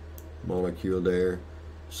molecule there.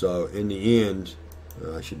 So in the end,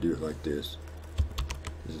 I should do it like this.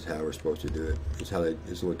 This is how we're supposed to do it. This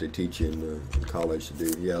is what they teach you in college to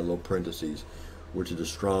do. Yeah, little parentheses, which is a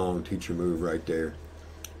strong teacher move right there.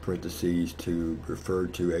 Parentheses to refer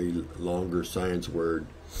to a longer science word.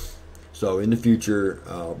 So in the future,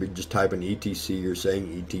 I'll be just typing ETC or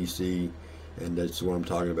saying ETC, and that's what I'm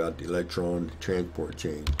talking about, the electron transport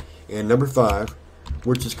chain. And number 5,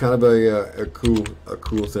 which is kind of a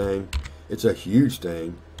cool thing. It's a huge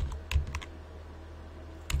thing.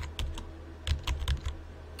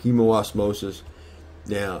 Chemoosmosis.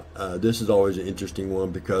 Now, this is always an interesting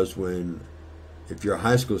one, because if you're a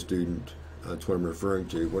high school student, that's what I'm referring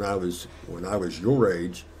to. When I was your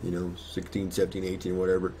age, you know, 16, 17, 18,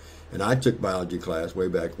 whatever, and I took biology class way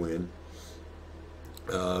back when,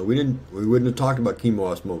 we wouldn't have talked about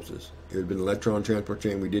chemoosmosis. It would have been electron transport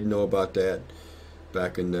chain. We didn't know about that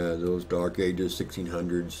back in those dark ages,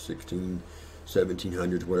 1600s,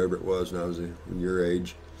 1700s, whatever it was, when I was your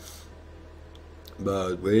age.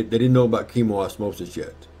 But they didn't know about chemoosmosis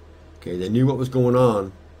yet. Okay, they knew what was going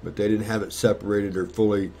on, but they didn't have it separated or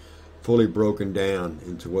fully broken down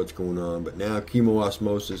into what's going on. But now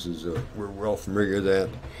chemoosmosis is we're well familiar with that,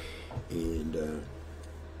 and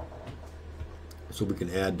so we can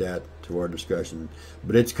add that to our discussion.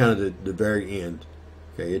 But it's kind of the very end.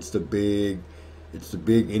 Okay, it's the big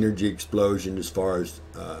energy explosion as far as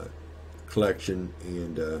collection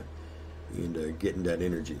and getting that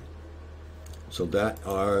energy. So that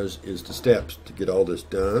is the steps to get all this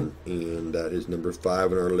done, and that is number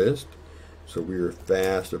 5 on our list. So we are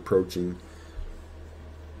fast approaching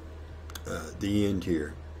the end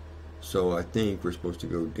here. So I think we're supposed to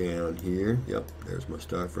go down here. Yep, there's my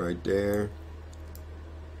stuff right there.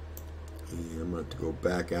 And I'm going to have to go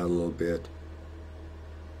back out a little bit.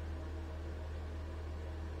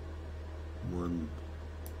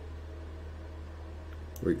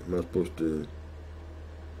 Wait, am I supposed to?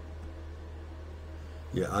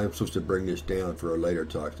 Yeah, I'm supposed to bring this down for a later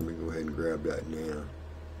talk. So let me go ahead and grab that now.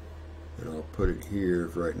 And I'll put it here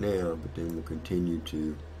for right now, but then we'll continue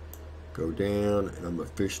to go down, and I'm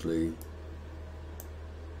officially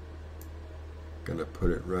gonna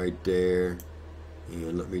put it right there.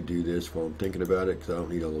 And let me do this while I'm thinking about it, because I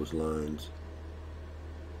don't need all those lines.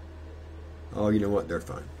 Oh, you know what? They're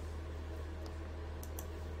fine.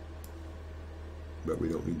 But we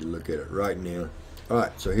don't need to look at it right now.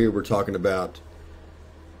 Alright, so here we're talking about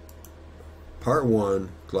part 1,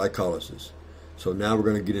 glycolysis. So now we're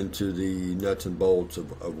going to get into the nuts and bolts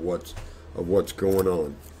of what's going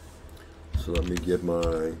on. So let me get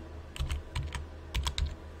my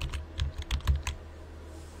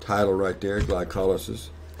title right there, glycolysis.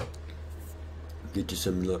 Get you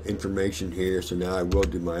some information here. So now I will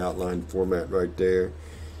do my outline format right there.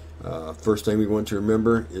 First thing we want to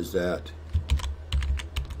remember is that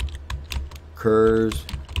occurs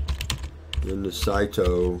in the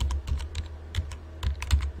cytoplasm.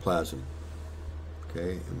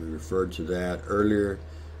 Okay, and we referred to that earlier,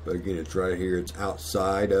 but again, it's right here. It's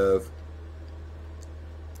outside of,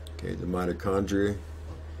 okay, the mitochondria.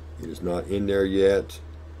 It is not in there yet,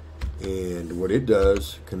 and what it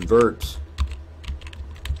does, converts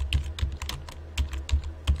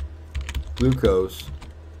glucose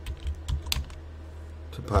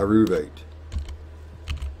to pyruvate.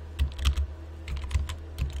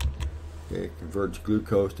 Okay, it converts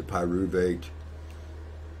glucose to pyruvate.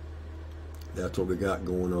 That's what we got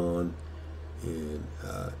going on.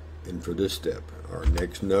 And for this step, our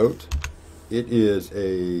next note, it is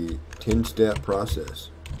a 10-step process.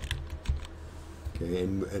 Okay,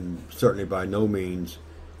 and certainly by no means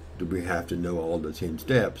do we have to know all the 10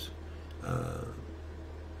 steps.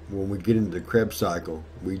 When we get into the Krebs cycle,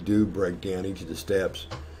 we do break down each of the steps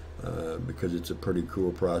because it's a pretty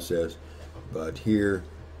cool process. But here,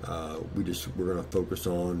 we're going to focus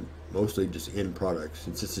on mostly just end products,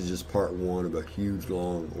 since this is just part 1 of a huge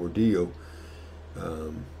long ordeal.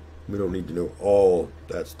 We don't need to know all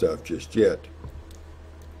that stuff just yet.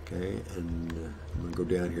 Okay, and I'm going to go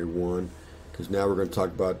down here 1, because now we're going to talk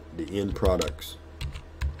about the end products.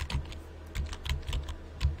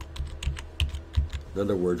 In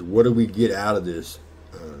other words, what do we get out of this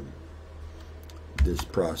this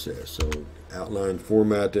process? So outline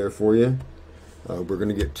format there for you. We're going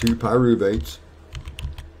to get 2 pyruvates,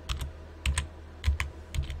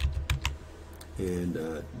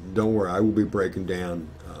 and don't worry, I will be breaking down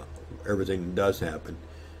everything that does happen.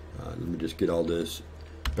 Let me just get all this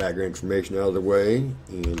background information out of the way,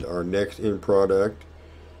 and our next end product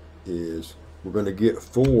is we're going to get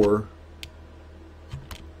 4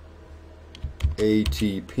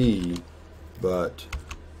 ATP, but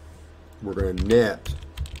we're going to net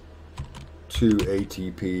 2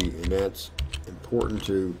 ATP, and that's important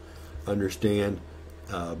to understand,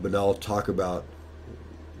 but I'll talk about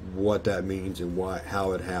what that means and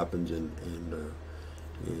how it happens, and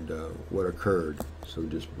what occurred. So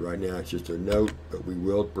just right now it's just a note, but we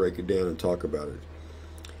will break it down and talk about it.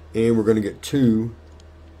 And we're going to get 2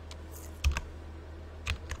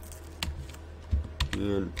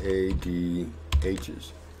 NADHs,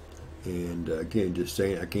 and again, just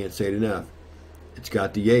saying, I can't say it enough, it's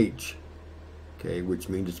got the H, okay, which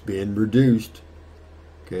means it's been reduced,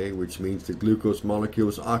 okay, which means the glucose molecule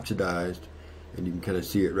is oxidized, and you can kind of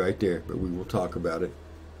see it right there, but we will talk about it.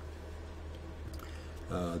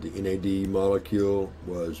 The NAD molecule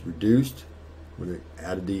was reduced when it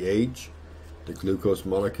added the H. The glucose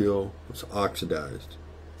molecule was oxidized.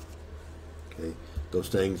 Okay, those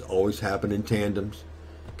things always happen in tandems.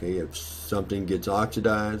 Okay, if something gets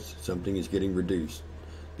oxidized, something is getting reduced.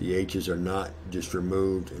 The H's are not just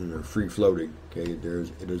removed and are free floating. Okay, it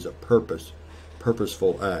is a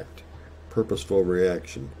purposeful act, purposeful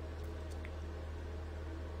reaction.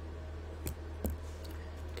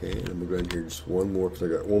 Okay, and I'm going to go ahead and here just one more, because I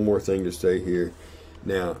got one more thing to say here.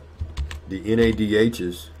 Now, the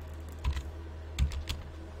NADHs,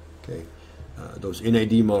 okay, those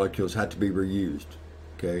NAD molecules have to be reused.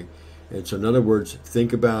 Okay, and so in other words,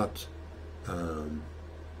 think about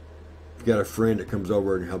you've got a friend that comes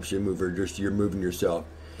over and helps you move, or just you're moving yourself,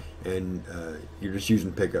 and you're just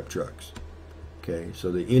using pickup trucks. Okay,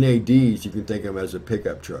 so the NADs, you can think of them as a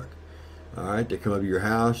pickup truck. All right, they come up to your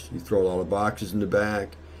house, you throw a lot of boxes in the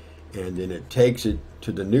back, and then it takes it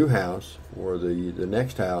to the new house or the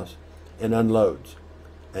next house, and unloads,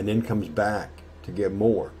 and then comes back to get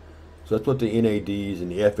more. So that's what the NADs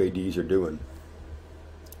and the FADs are doing.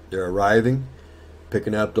 They're arriving,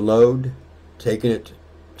 picking up the load, taking it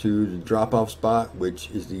to the drop-off spot, which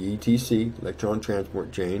is the ETC, electron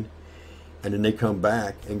transport chain, and then they come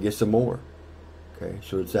back and get some more. Okay,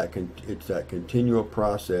 so it's that continual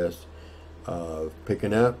process of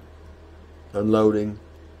picking up, unloading,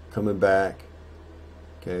 coming back,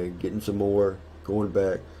 okay, getting some more, going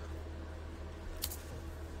back.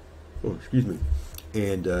 Oh, excuse me,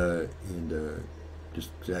 and just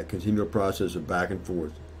that continual process of back and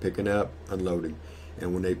forth, picking up, unloading,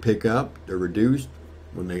 and when they pick up, they're reduced.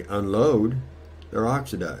 When they unload, they're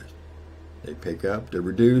oxidized. They pick up, they're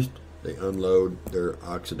reduced. They unload, they're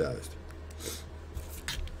oxidized.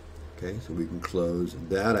 Okay, so we can close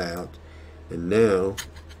that out. And now,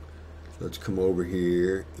 let's come over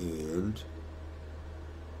here and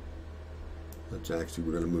we're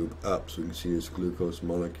going to move up so we can see this glucose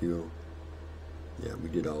molecule. Yeah, we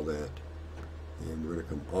did all that. And we're going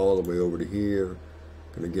to come all the way over to here.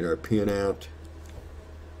 Going to get our pin out.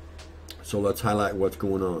 So let's highlight what's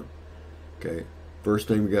going on. Okay, first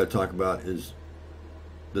thing we got to talk about is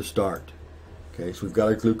the start. Okay, so we've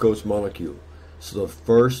got a glucose molecule. So the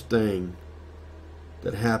first thing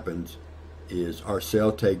that happens is our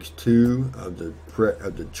cell takes two of the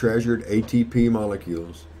treasured ATP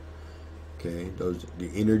molecules. Okay, the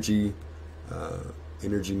energy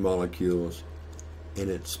molecules, and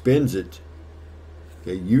it spins it.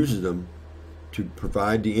 Okay, uses them to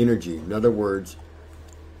provide the energy. In other words,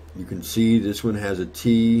 you can see this one has a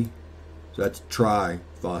T, so that's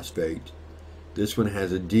triphosphate. This one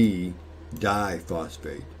has a D,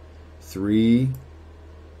 diphosphate. 3,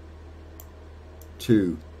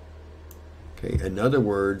 2. Okay, in other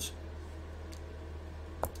words,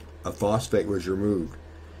 a phosphate was removed.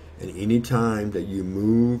 And any time that you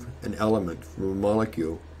move an element from a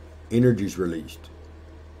molecule, energy is released.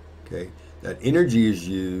 Okay, that energy is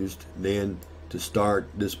used then to start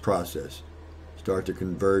this process, start the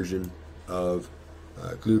conversion of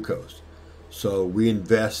glucose. So we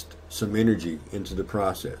invest some energy into the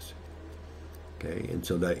process. Okay, and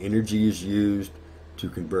so that energy is used to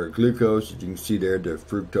convert glucose. As you can see there, the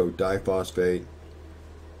fructose diphosphate,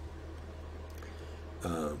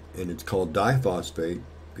 and it's called diphosphate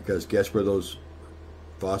because guess where those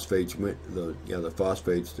phosphates went? The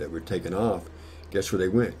phosphates that were taken off. Guess where they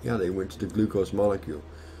went? Yeah, they went to the glucose molecule.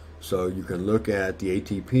 So you can look at the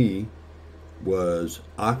ATP was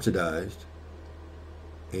oxidized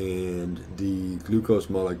and the glucose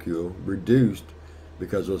molecule reduced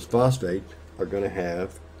because those phosphates are going to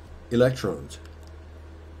have electrons.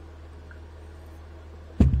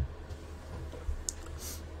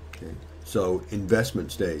 Okay, so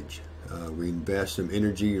investment stage. We invest some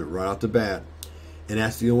energy right off the bat, and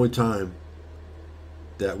that's the only time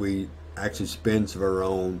that we actually spend some of our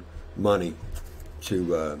own money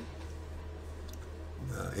to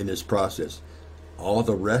in this process. All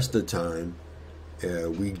the rest of the time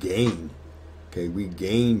we gain. Okay, we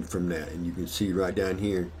gain from that, and you can see right down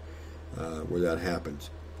here where that happens.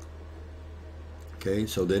 Okay,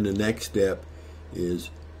 so then the next step is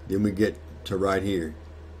then we get to right here.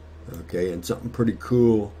 Okay, and something pretty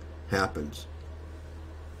cool happens.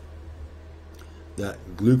 That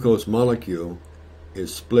glucose molecule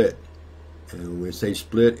is split, and when we say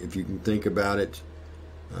split, if you can think about it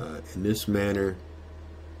in this manner,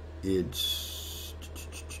 it'd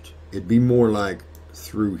be more like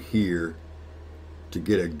through here to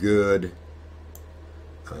get a good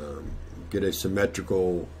get a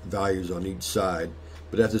symmetrical values on each side,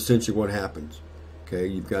 but that's essentially what happens. Okay,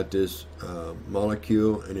 you've got this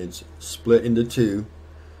molecule and it's split into two.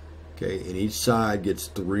 Okay, and each side gets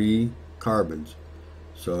 3 carbons.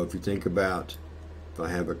 So if you think about, if I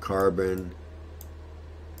have a carbon,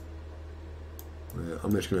 well,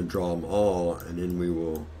 I'm just going to draw them all, and then we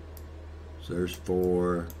will. So there's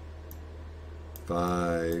 4,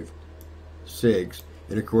 5, 6,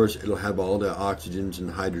 and of course it'll have all the oxygens and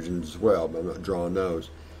hydrogens as well, but I'm not drawing those.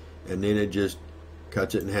 And then it just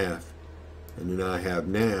cuts it in half, and then I have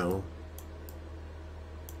now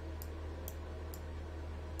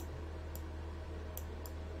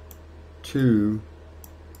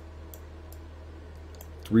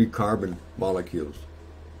three carbon molecules.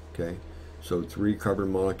 Okay, so 3 carbon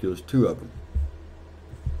molecules, 2 of them,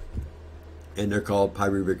 and they're called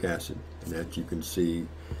pyruvic acid, and that you can see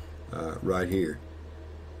right here.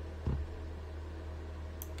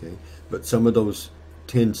 Okay, but some of those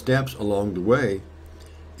 10 steps along the way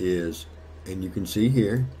is, and you can see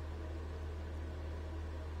here,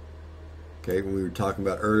 okay, when we were talking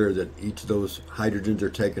about earlier that each of those hydrogens are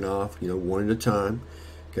taken off, one at a time.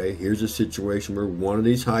 Okay, here's a situation where one of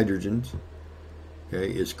these hydrogens, okay,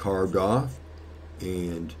 is carved off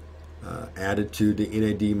and added to the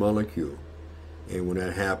NAD molecule. And when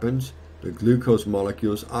that happens, the glucose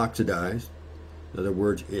molecule is oxidized. In other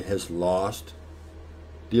words, it has lost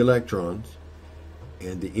the electrons,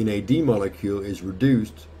 and the NAD molecule is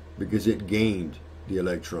reduced because it gained the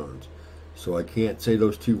electrons. So I can't say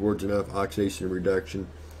those two words enough, oxidation and reduction,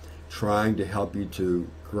 trying to help you to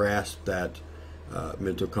grasp that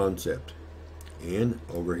mental concept. And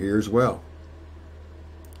over here as well.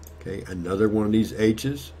 Okay, another one of these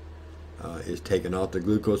H's is taking off the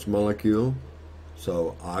glucose molecule,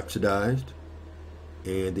 so oxidized,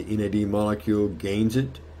 and the NAD molecule gains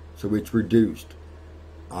it, so it's reduced.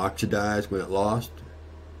 Oxidized when it lost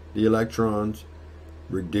the electrons,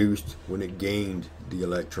 reduced when it gained the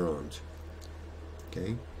electrons.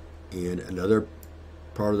 Okay, and another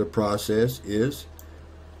part of the process is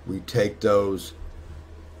we take those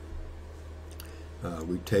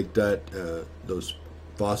those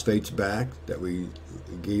phosphates back that we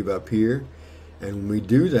gave up here, and when we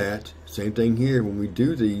do that, same thing here, when we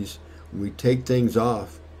do these, when we take things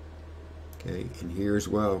off, okay, and here as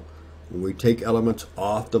well, when we take elements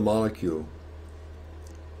off the molecule,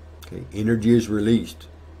 okay, energy is released,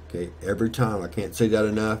 okay, every time. I can't say that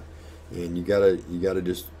enough, and you gotta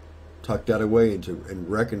just tuck that away and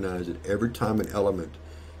recognize that every time an element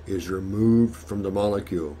is removed from the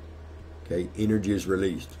molecule, okay, energy is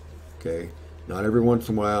released. Okay, not every once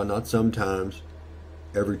in a while, not sometimes,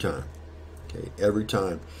 every time. Okay, every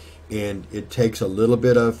time. And it takes a little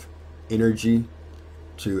bit of energy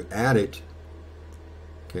to add it,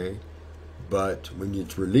 okay, but when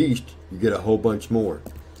it's released, you get a whole bunch more.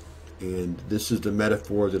 And this is the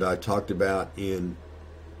metaphor that I talked about in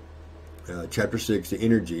chapter 6, the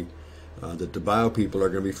energy, that the bio people are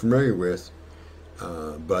going to be familiar with,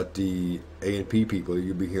 but the A and P people,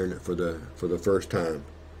 you'll be hearing it for the first time.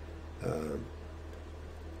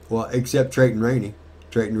 Well, except Trayton Rainey.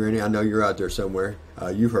 Trayton Rainey, I know you're out there somewhere.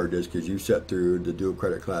 You've heard this because you sat through the dual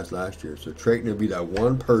credit class last year. So Trayton will be that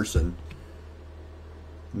one person.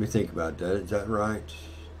 Let me think about that. Is that right?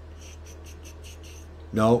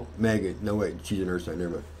 No, Megan. No, wait. She's a nurse. Never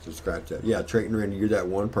mind. So scratch that. Yeah, Trayton Rainey, you're that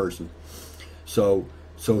one person. So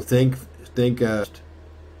think.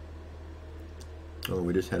 Oh,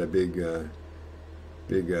 we just had a big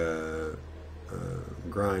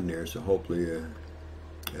grind there. So hopefully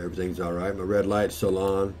everything's all right. My red light's still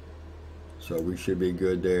on, so we should be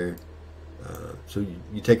good there. So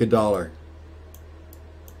you take $1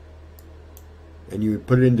 and you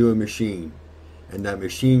put it into a machine, and that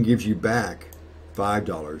machine gives you back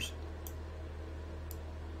 $5.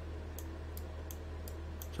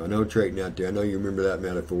 So I know Trayton out there, I know you remember that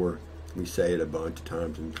metaphor. We say it a bunch of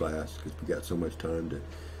times in class because we got so much time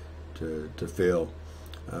to fill.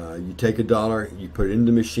 You take $1, you put it in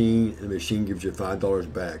the machine, and the machine gives you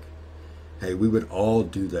 $5 back. Hey, we would all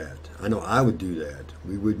do that. I know I would do that.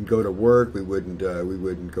 We wouldn't go to work. We wouldn't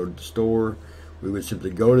go to the store. We would simply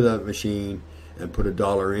go to that machine and put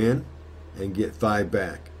 $1 in and get $5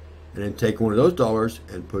 back, and then take one of those dollars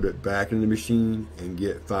and put it back in the machine and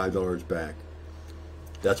get $5 back.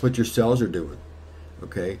 That's what your cells are doing.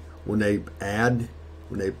 Okay, when they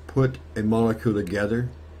put a molecule together,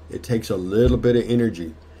 it takes a little bit of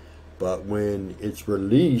energy, but when it's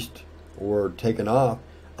released or taken off,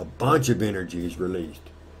 a bunch of energy is released.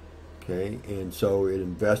 Okay, and so it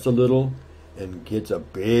invests a little and gets a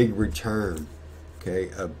big return. Okay,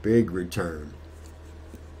 a big return.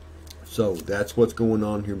 So that's what's going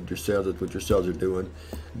on here with your cells. That's what your cells are doing.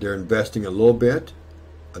 They're investing a little bit,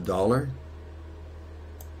 $1.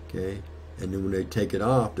 Okay, and then when they take it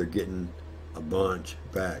off, they're getting a bunch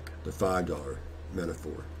back, the $5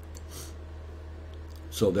 metaphor.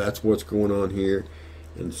 So that's what's going on here.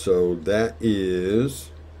 And so that is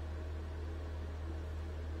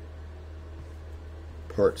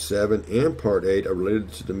part 7 and part 8 are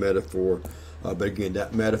related to the metaphor. But again,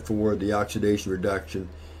 that metaphor, the oxidation reduction,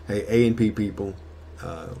 hey, A and P people,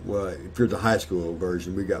 well, if you're the high school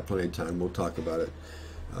version, we got plenty of time. We'll talk about it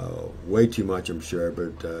way too much, I'm sure.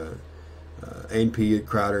 But A and P at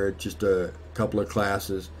Crowder, just a couple of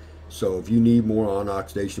classes. So if you need more on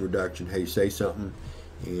oxidation reduction, hey, say something,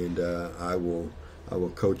 and I will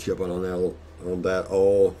coach you up on that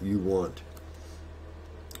all you want.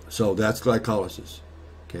 So that's glycolysis.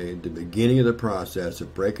 Okay, the beginning of the process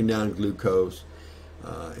of breaking down glucose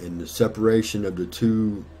and the separation of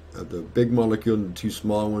the big molecule and the two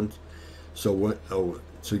small ones. So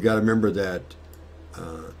so you got to remember that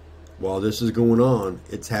while this is going on,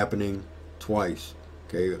 it's happening twice.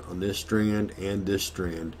 Okay, on this strand and this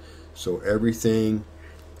strand. So everything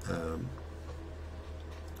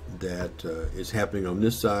that is happening on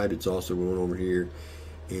this side. It's also going over here.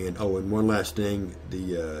 And oh, and one last thing,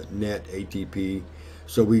 the net ATP.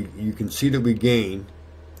 So you can see that we gain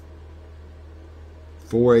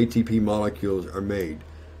 4 ATP molecules are made,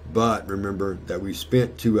 but remember that we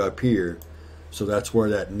spent 2 up here, so that's where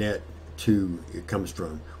that net 2 it comes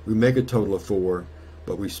from. We make a total of 4,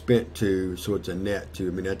 but we spent 2, so it's a net 2.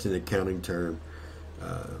 I mean, that's an accounting term.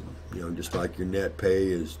 You know, just like your net pay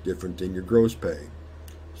is different than your gross pay.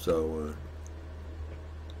 So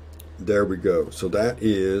there we go. So that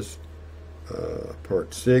is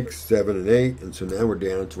part 6, 7, and 8, and so now we're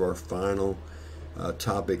down to our final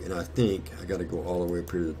topic, and I think I got to go all the way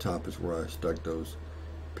up here to the top is where I stuck those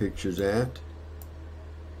pictures at.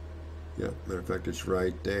 Yeah, matter of fact, it's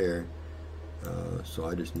right there. So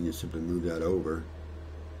I just need to simply move that over.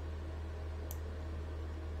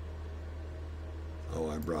 Oh,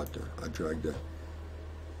 I dragged the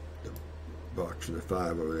box of the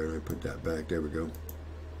 5 over there, and I put that back. There we go.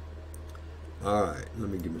 All right, let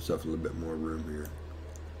me give myself a little bit more room here.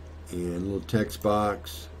 And a little text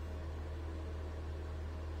box.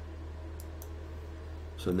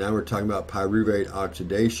 So now we're talking about pyruvate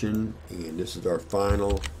oxidation, and this is our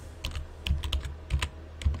final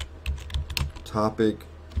topic.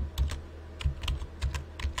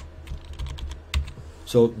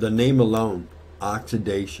 So the name alone,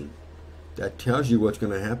 oxidation, that tells you what's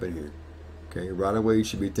going to happen here. Okay, right away you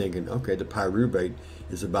should be thinking, okay, the pyruvate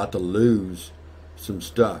is about to lose some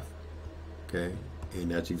stuff. Okay,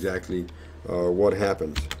 and that's exactly what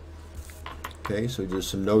happens. Okay, so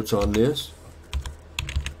just some notes on this.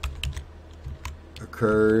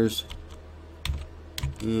 Occurs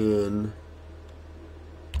in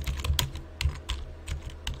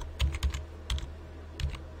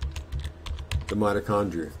the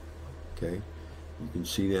mitochondria. Okay, you can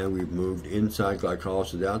see now we've moved inside.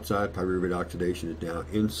 Glycolysis outside, pyruvate oxidation is now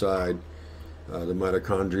inside the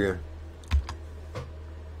mitochondria.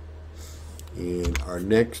 And our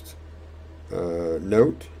next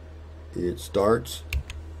note, it starts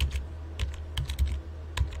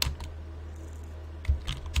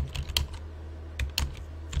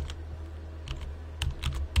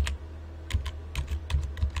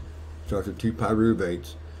with 2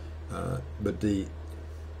 pyruvates, but the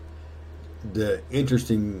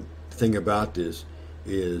interesting thing about this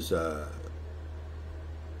is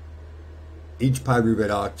each pyruvate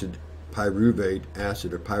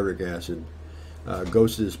acid or pyric acid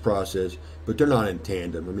goes through this process, but they're not in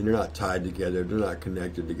tandem. I mean, they're not tied together, they're not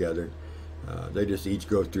connected together. They just each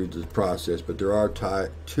go through this process, but there are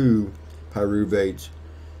 2 pyruvates,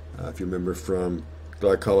 if you remember from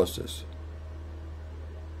glycolysis.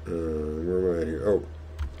 Where am I at here? Oh,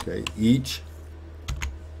 okay. Each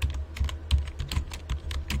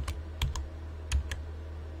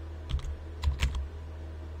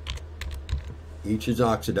is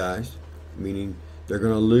oxidized, meaning they're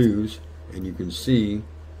going to lose, and you can see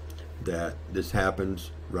that this happens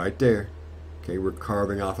right there. Okay, we're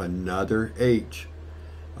carving off another H,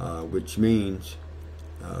 which means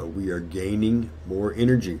we are gaining more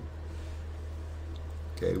energy.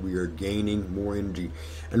 Okay, we are gaining more energy.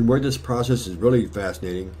 And where this process is really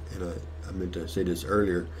fascinating, and I meant to say this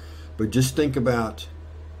earlier, but just think about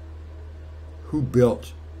who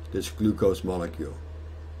built this glucose molecule.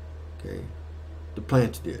 Okay, the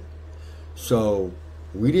plants did. So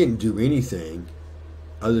we didn't do anything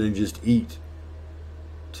other than just eat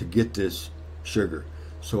to get this sugar.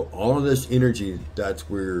 So all of this energy that's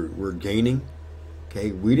we're gaining,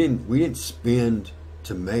 okay, we didn't spend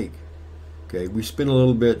to make. Okay, we spend a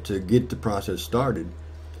little bit to get the process started,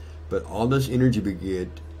 but all this energy we get,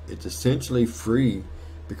 it's essentially free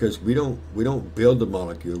because we don't build the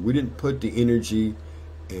molecule. We didn't put the energy,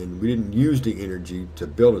 and we didn't use the energy to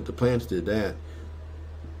build it. The plants did that.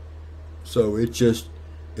 So it's just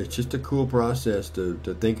a cool process to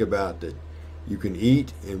think about, that you can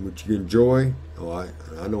eat and what you enjoy. Oh,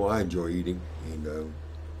 I know I enjoy eating, and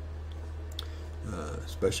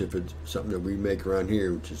especially if it's something that we make around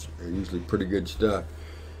here, which is usually pretty good stuff.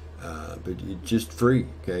 But it's just free.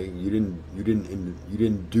 Okay, you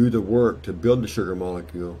didn't do the work to build the sugar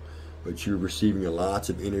molecule, but you're receiving lots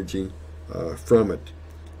of energy from it.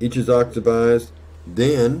 Each is oxidized,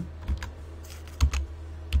 then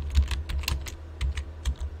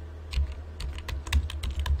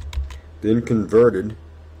converted.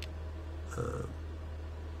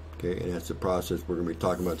 Okay, and that's the process we're going to be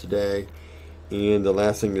talking about today. And the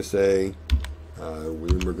last thing to say,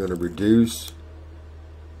 we're going to reduce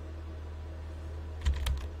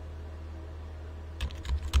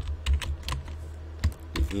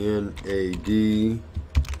the NAD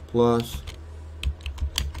plus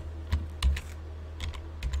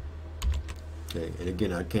Okay, and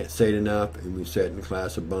again, I can't say it enough, and we say it in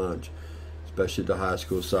class a bunch, especially the high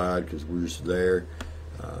school side, because we're just there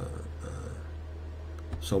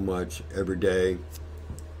so much every day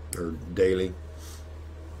or daily,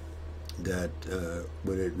 that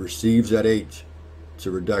when it receives that H, it's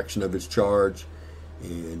a reduction of its charge,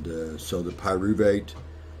 and so the pyruvate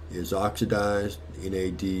is oxidized,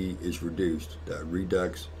 NAD is reduced. That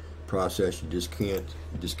redox process, you just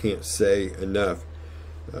can't say enough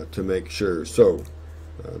to make sure. So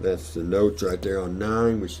that's the notes right there on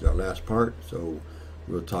 9, which is our last part. So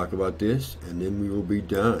we'll talk about this, and then we will be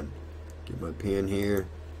done. Get my pen here.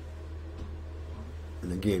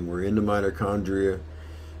 And again, we're in the mitochondria.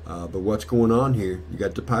 But what's going on here? You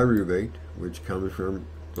got the pyruvate, which comes from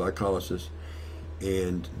glycolysis.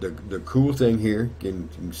 And the cool thing here, again,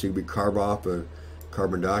 you can see we carve off a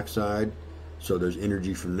carbon dioxide, so there's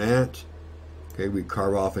energy from that. Okay, we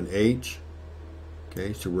carve off an H.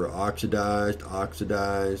 Okay, so we're oxidized.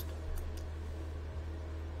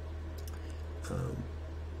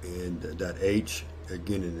 And that H,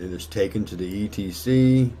 again, and it's taken to the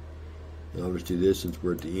ETC. And I'll just do this since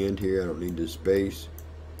we're at the end here. I don't need this space.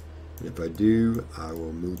 And if I do, I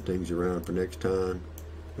will move things around for next time.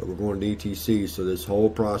 But we're going to ETC, so this whole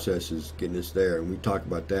process is getting us there. And we talk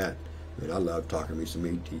about that. And I love talking to me some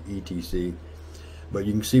ETC. But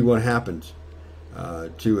you can see what happens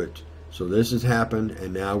to it. So this has happened,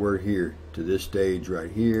 and now we're here to this stage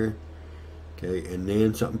right here. Okay, and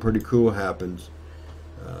then something pretty cool happens.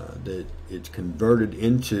 That it's converted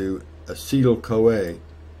into acetyl-CoA,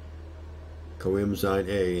 coenzyme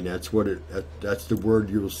A, and that's what that's the word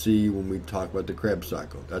you'll see when we talk about the Krebs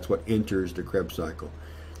cycle. That's what enters the Krebs cycle.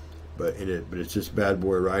 But it's this bad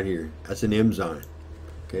boy right here. That's an enzyme.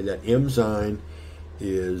 Okay, that enzyme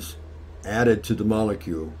is added to the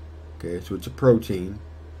molecule. Okay, so it's a protein.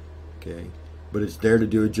 Okay, but it's there to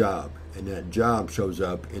do a job, and that job shows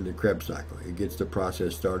up in the Krebs cycle. It gets the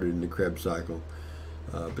process started in the Krebs cycle.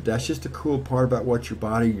 But that's just the cool part about what your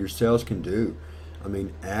body, your cells can do. I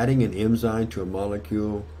mean, adding an enzyme to a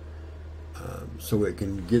molecule so it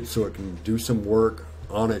can do some work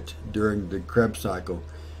on it during the Krebs cycle.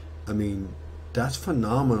 I mean, that's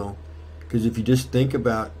phenomenal, because if you just think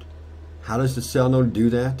about how does the cell know to do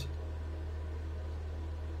that?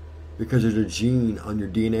 Because there's a gene on your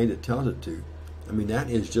DNA that tells it to. I mean, that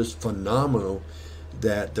is just phenomenal,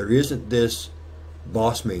 that there isn't this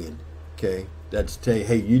boss man, okay, that's saying,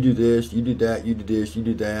 hey, you do this, you do that, you do this, you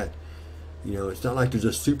do that. You know, it's not like there's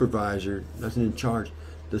a supervisor, nothing in charge.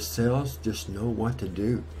 The cells just know what to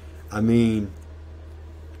do. I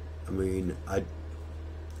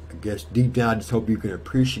guess deep down, I just hope you can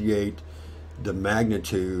appreciate the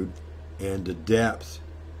magnitude and the depth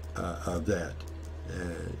of that.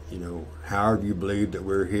 You know, however you believe that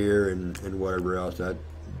we're here and whatever else,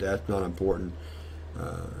 that's not important.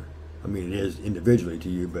 I mean, it is individually to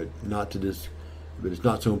you, but not to this. But it's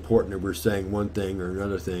not so important that we're saying one thing or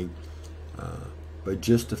another thing. But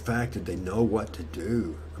just the fact that they know what to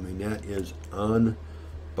do. I mean, that is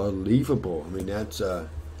unbelievable. I mean, that's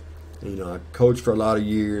you know, I coached for a lot of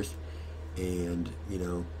years, and you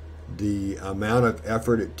know, the amount of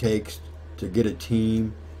effort it takes to get a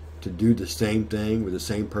team to do the same thing with the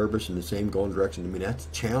same purpose and the same goal and direction. I mean, that's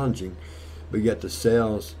challenging, but yet the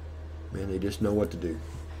cells, man, they just know what to do.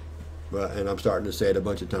 And I'm starting to say it a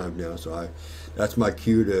bunch of times now, so that's my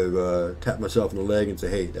cue to tap myself on the leg and say,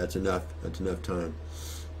 hey, that's enough. That's enough time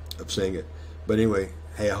of saying it. But anyway,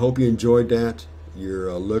 hey, I hope you enjoyed that.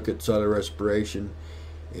 Your look at cellular respiration,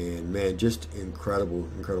 and man, just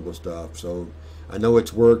incredible stuff. So I know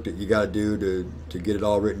it's work that you got to do to get it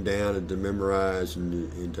all written down and to memorize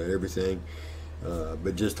and to everything.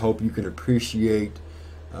 But just hope you can appreciate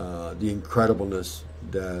the incredibleness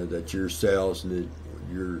that your cells and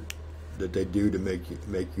that they do to make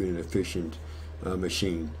you an efficient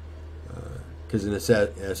machine. Because in its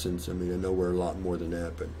essence, I mean, I know we're a lot more than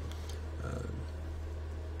that, but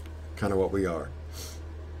kind of what we are.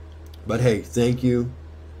 But hey, thank you.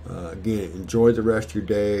 Again, enjoy the rest of your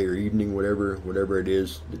day or evening, whatever it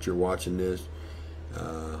is that you're watching this.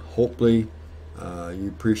 Hopefully you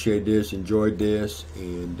appreciate this, enjoyed this,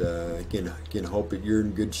 and again, hope that you're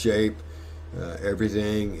in good shape,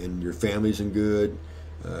 everything, and your family's in a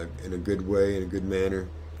good way, in a good manner,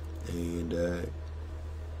 and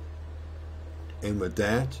with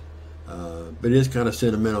that, but it is kind of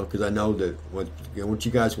sentimental, because I know that once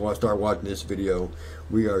you guys start watching this video,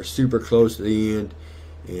 we are super close to the end.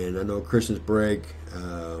 And I know Christmas break,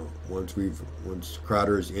 once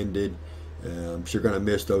Crowder has ended, I'm sure going to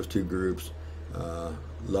miss those two groups.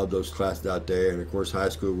 Love those classes out there, and of course high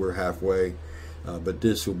school, we're halfway. But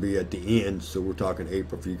this will be at the end, so we're talking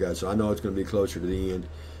April for you guys. So I know it's going to be closer to the end,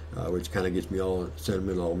 which kind of gets me all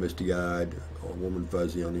sentimental, all misty-eyed, all warm and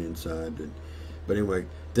fuzzy on the inside. But anyway,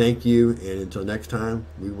 thank you, and until next time,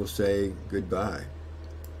 we will say goodbye.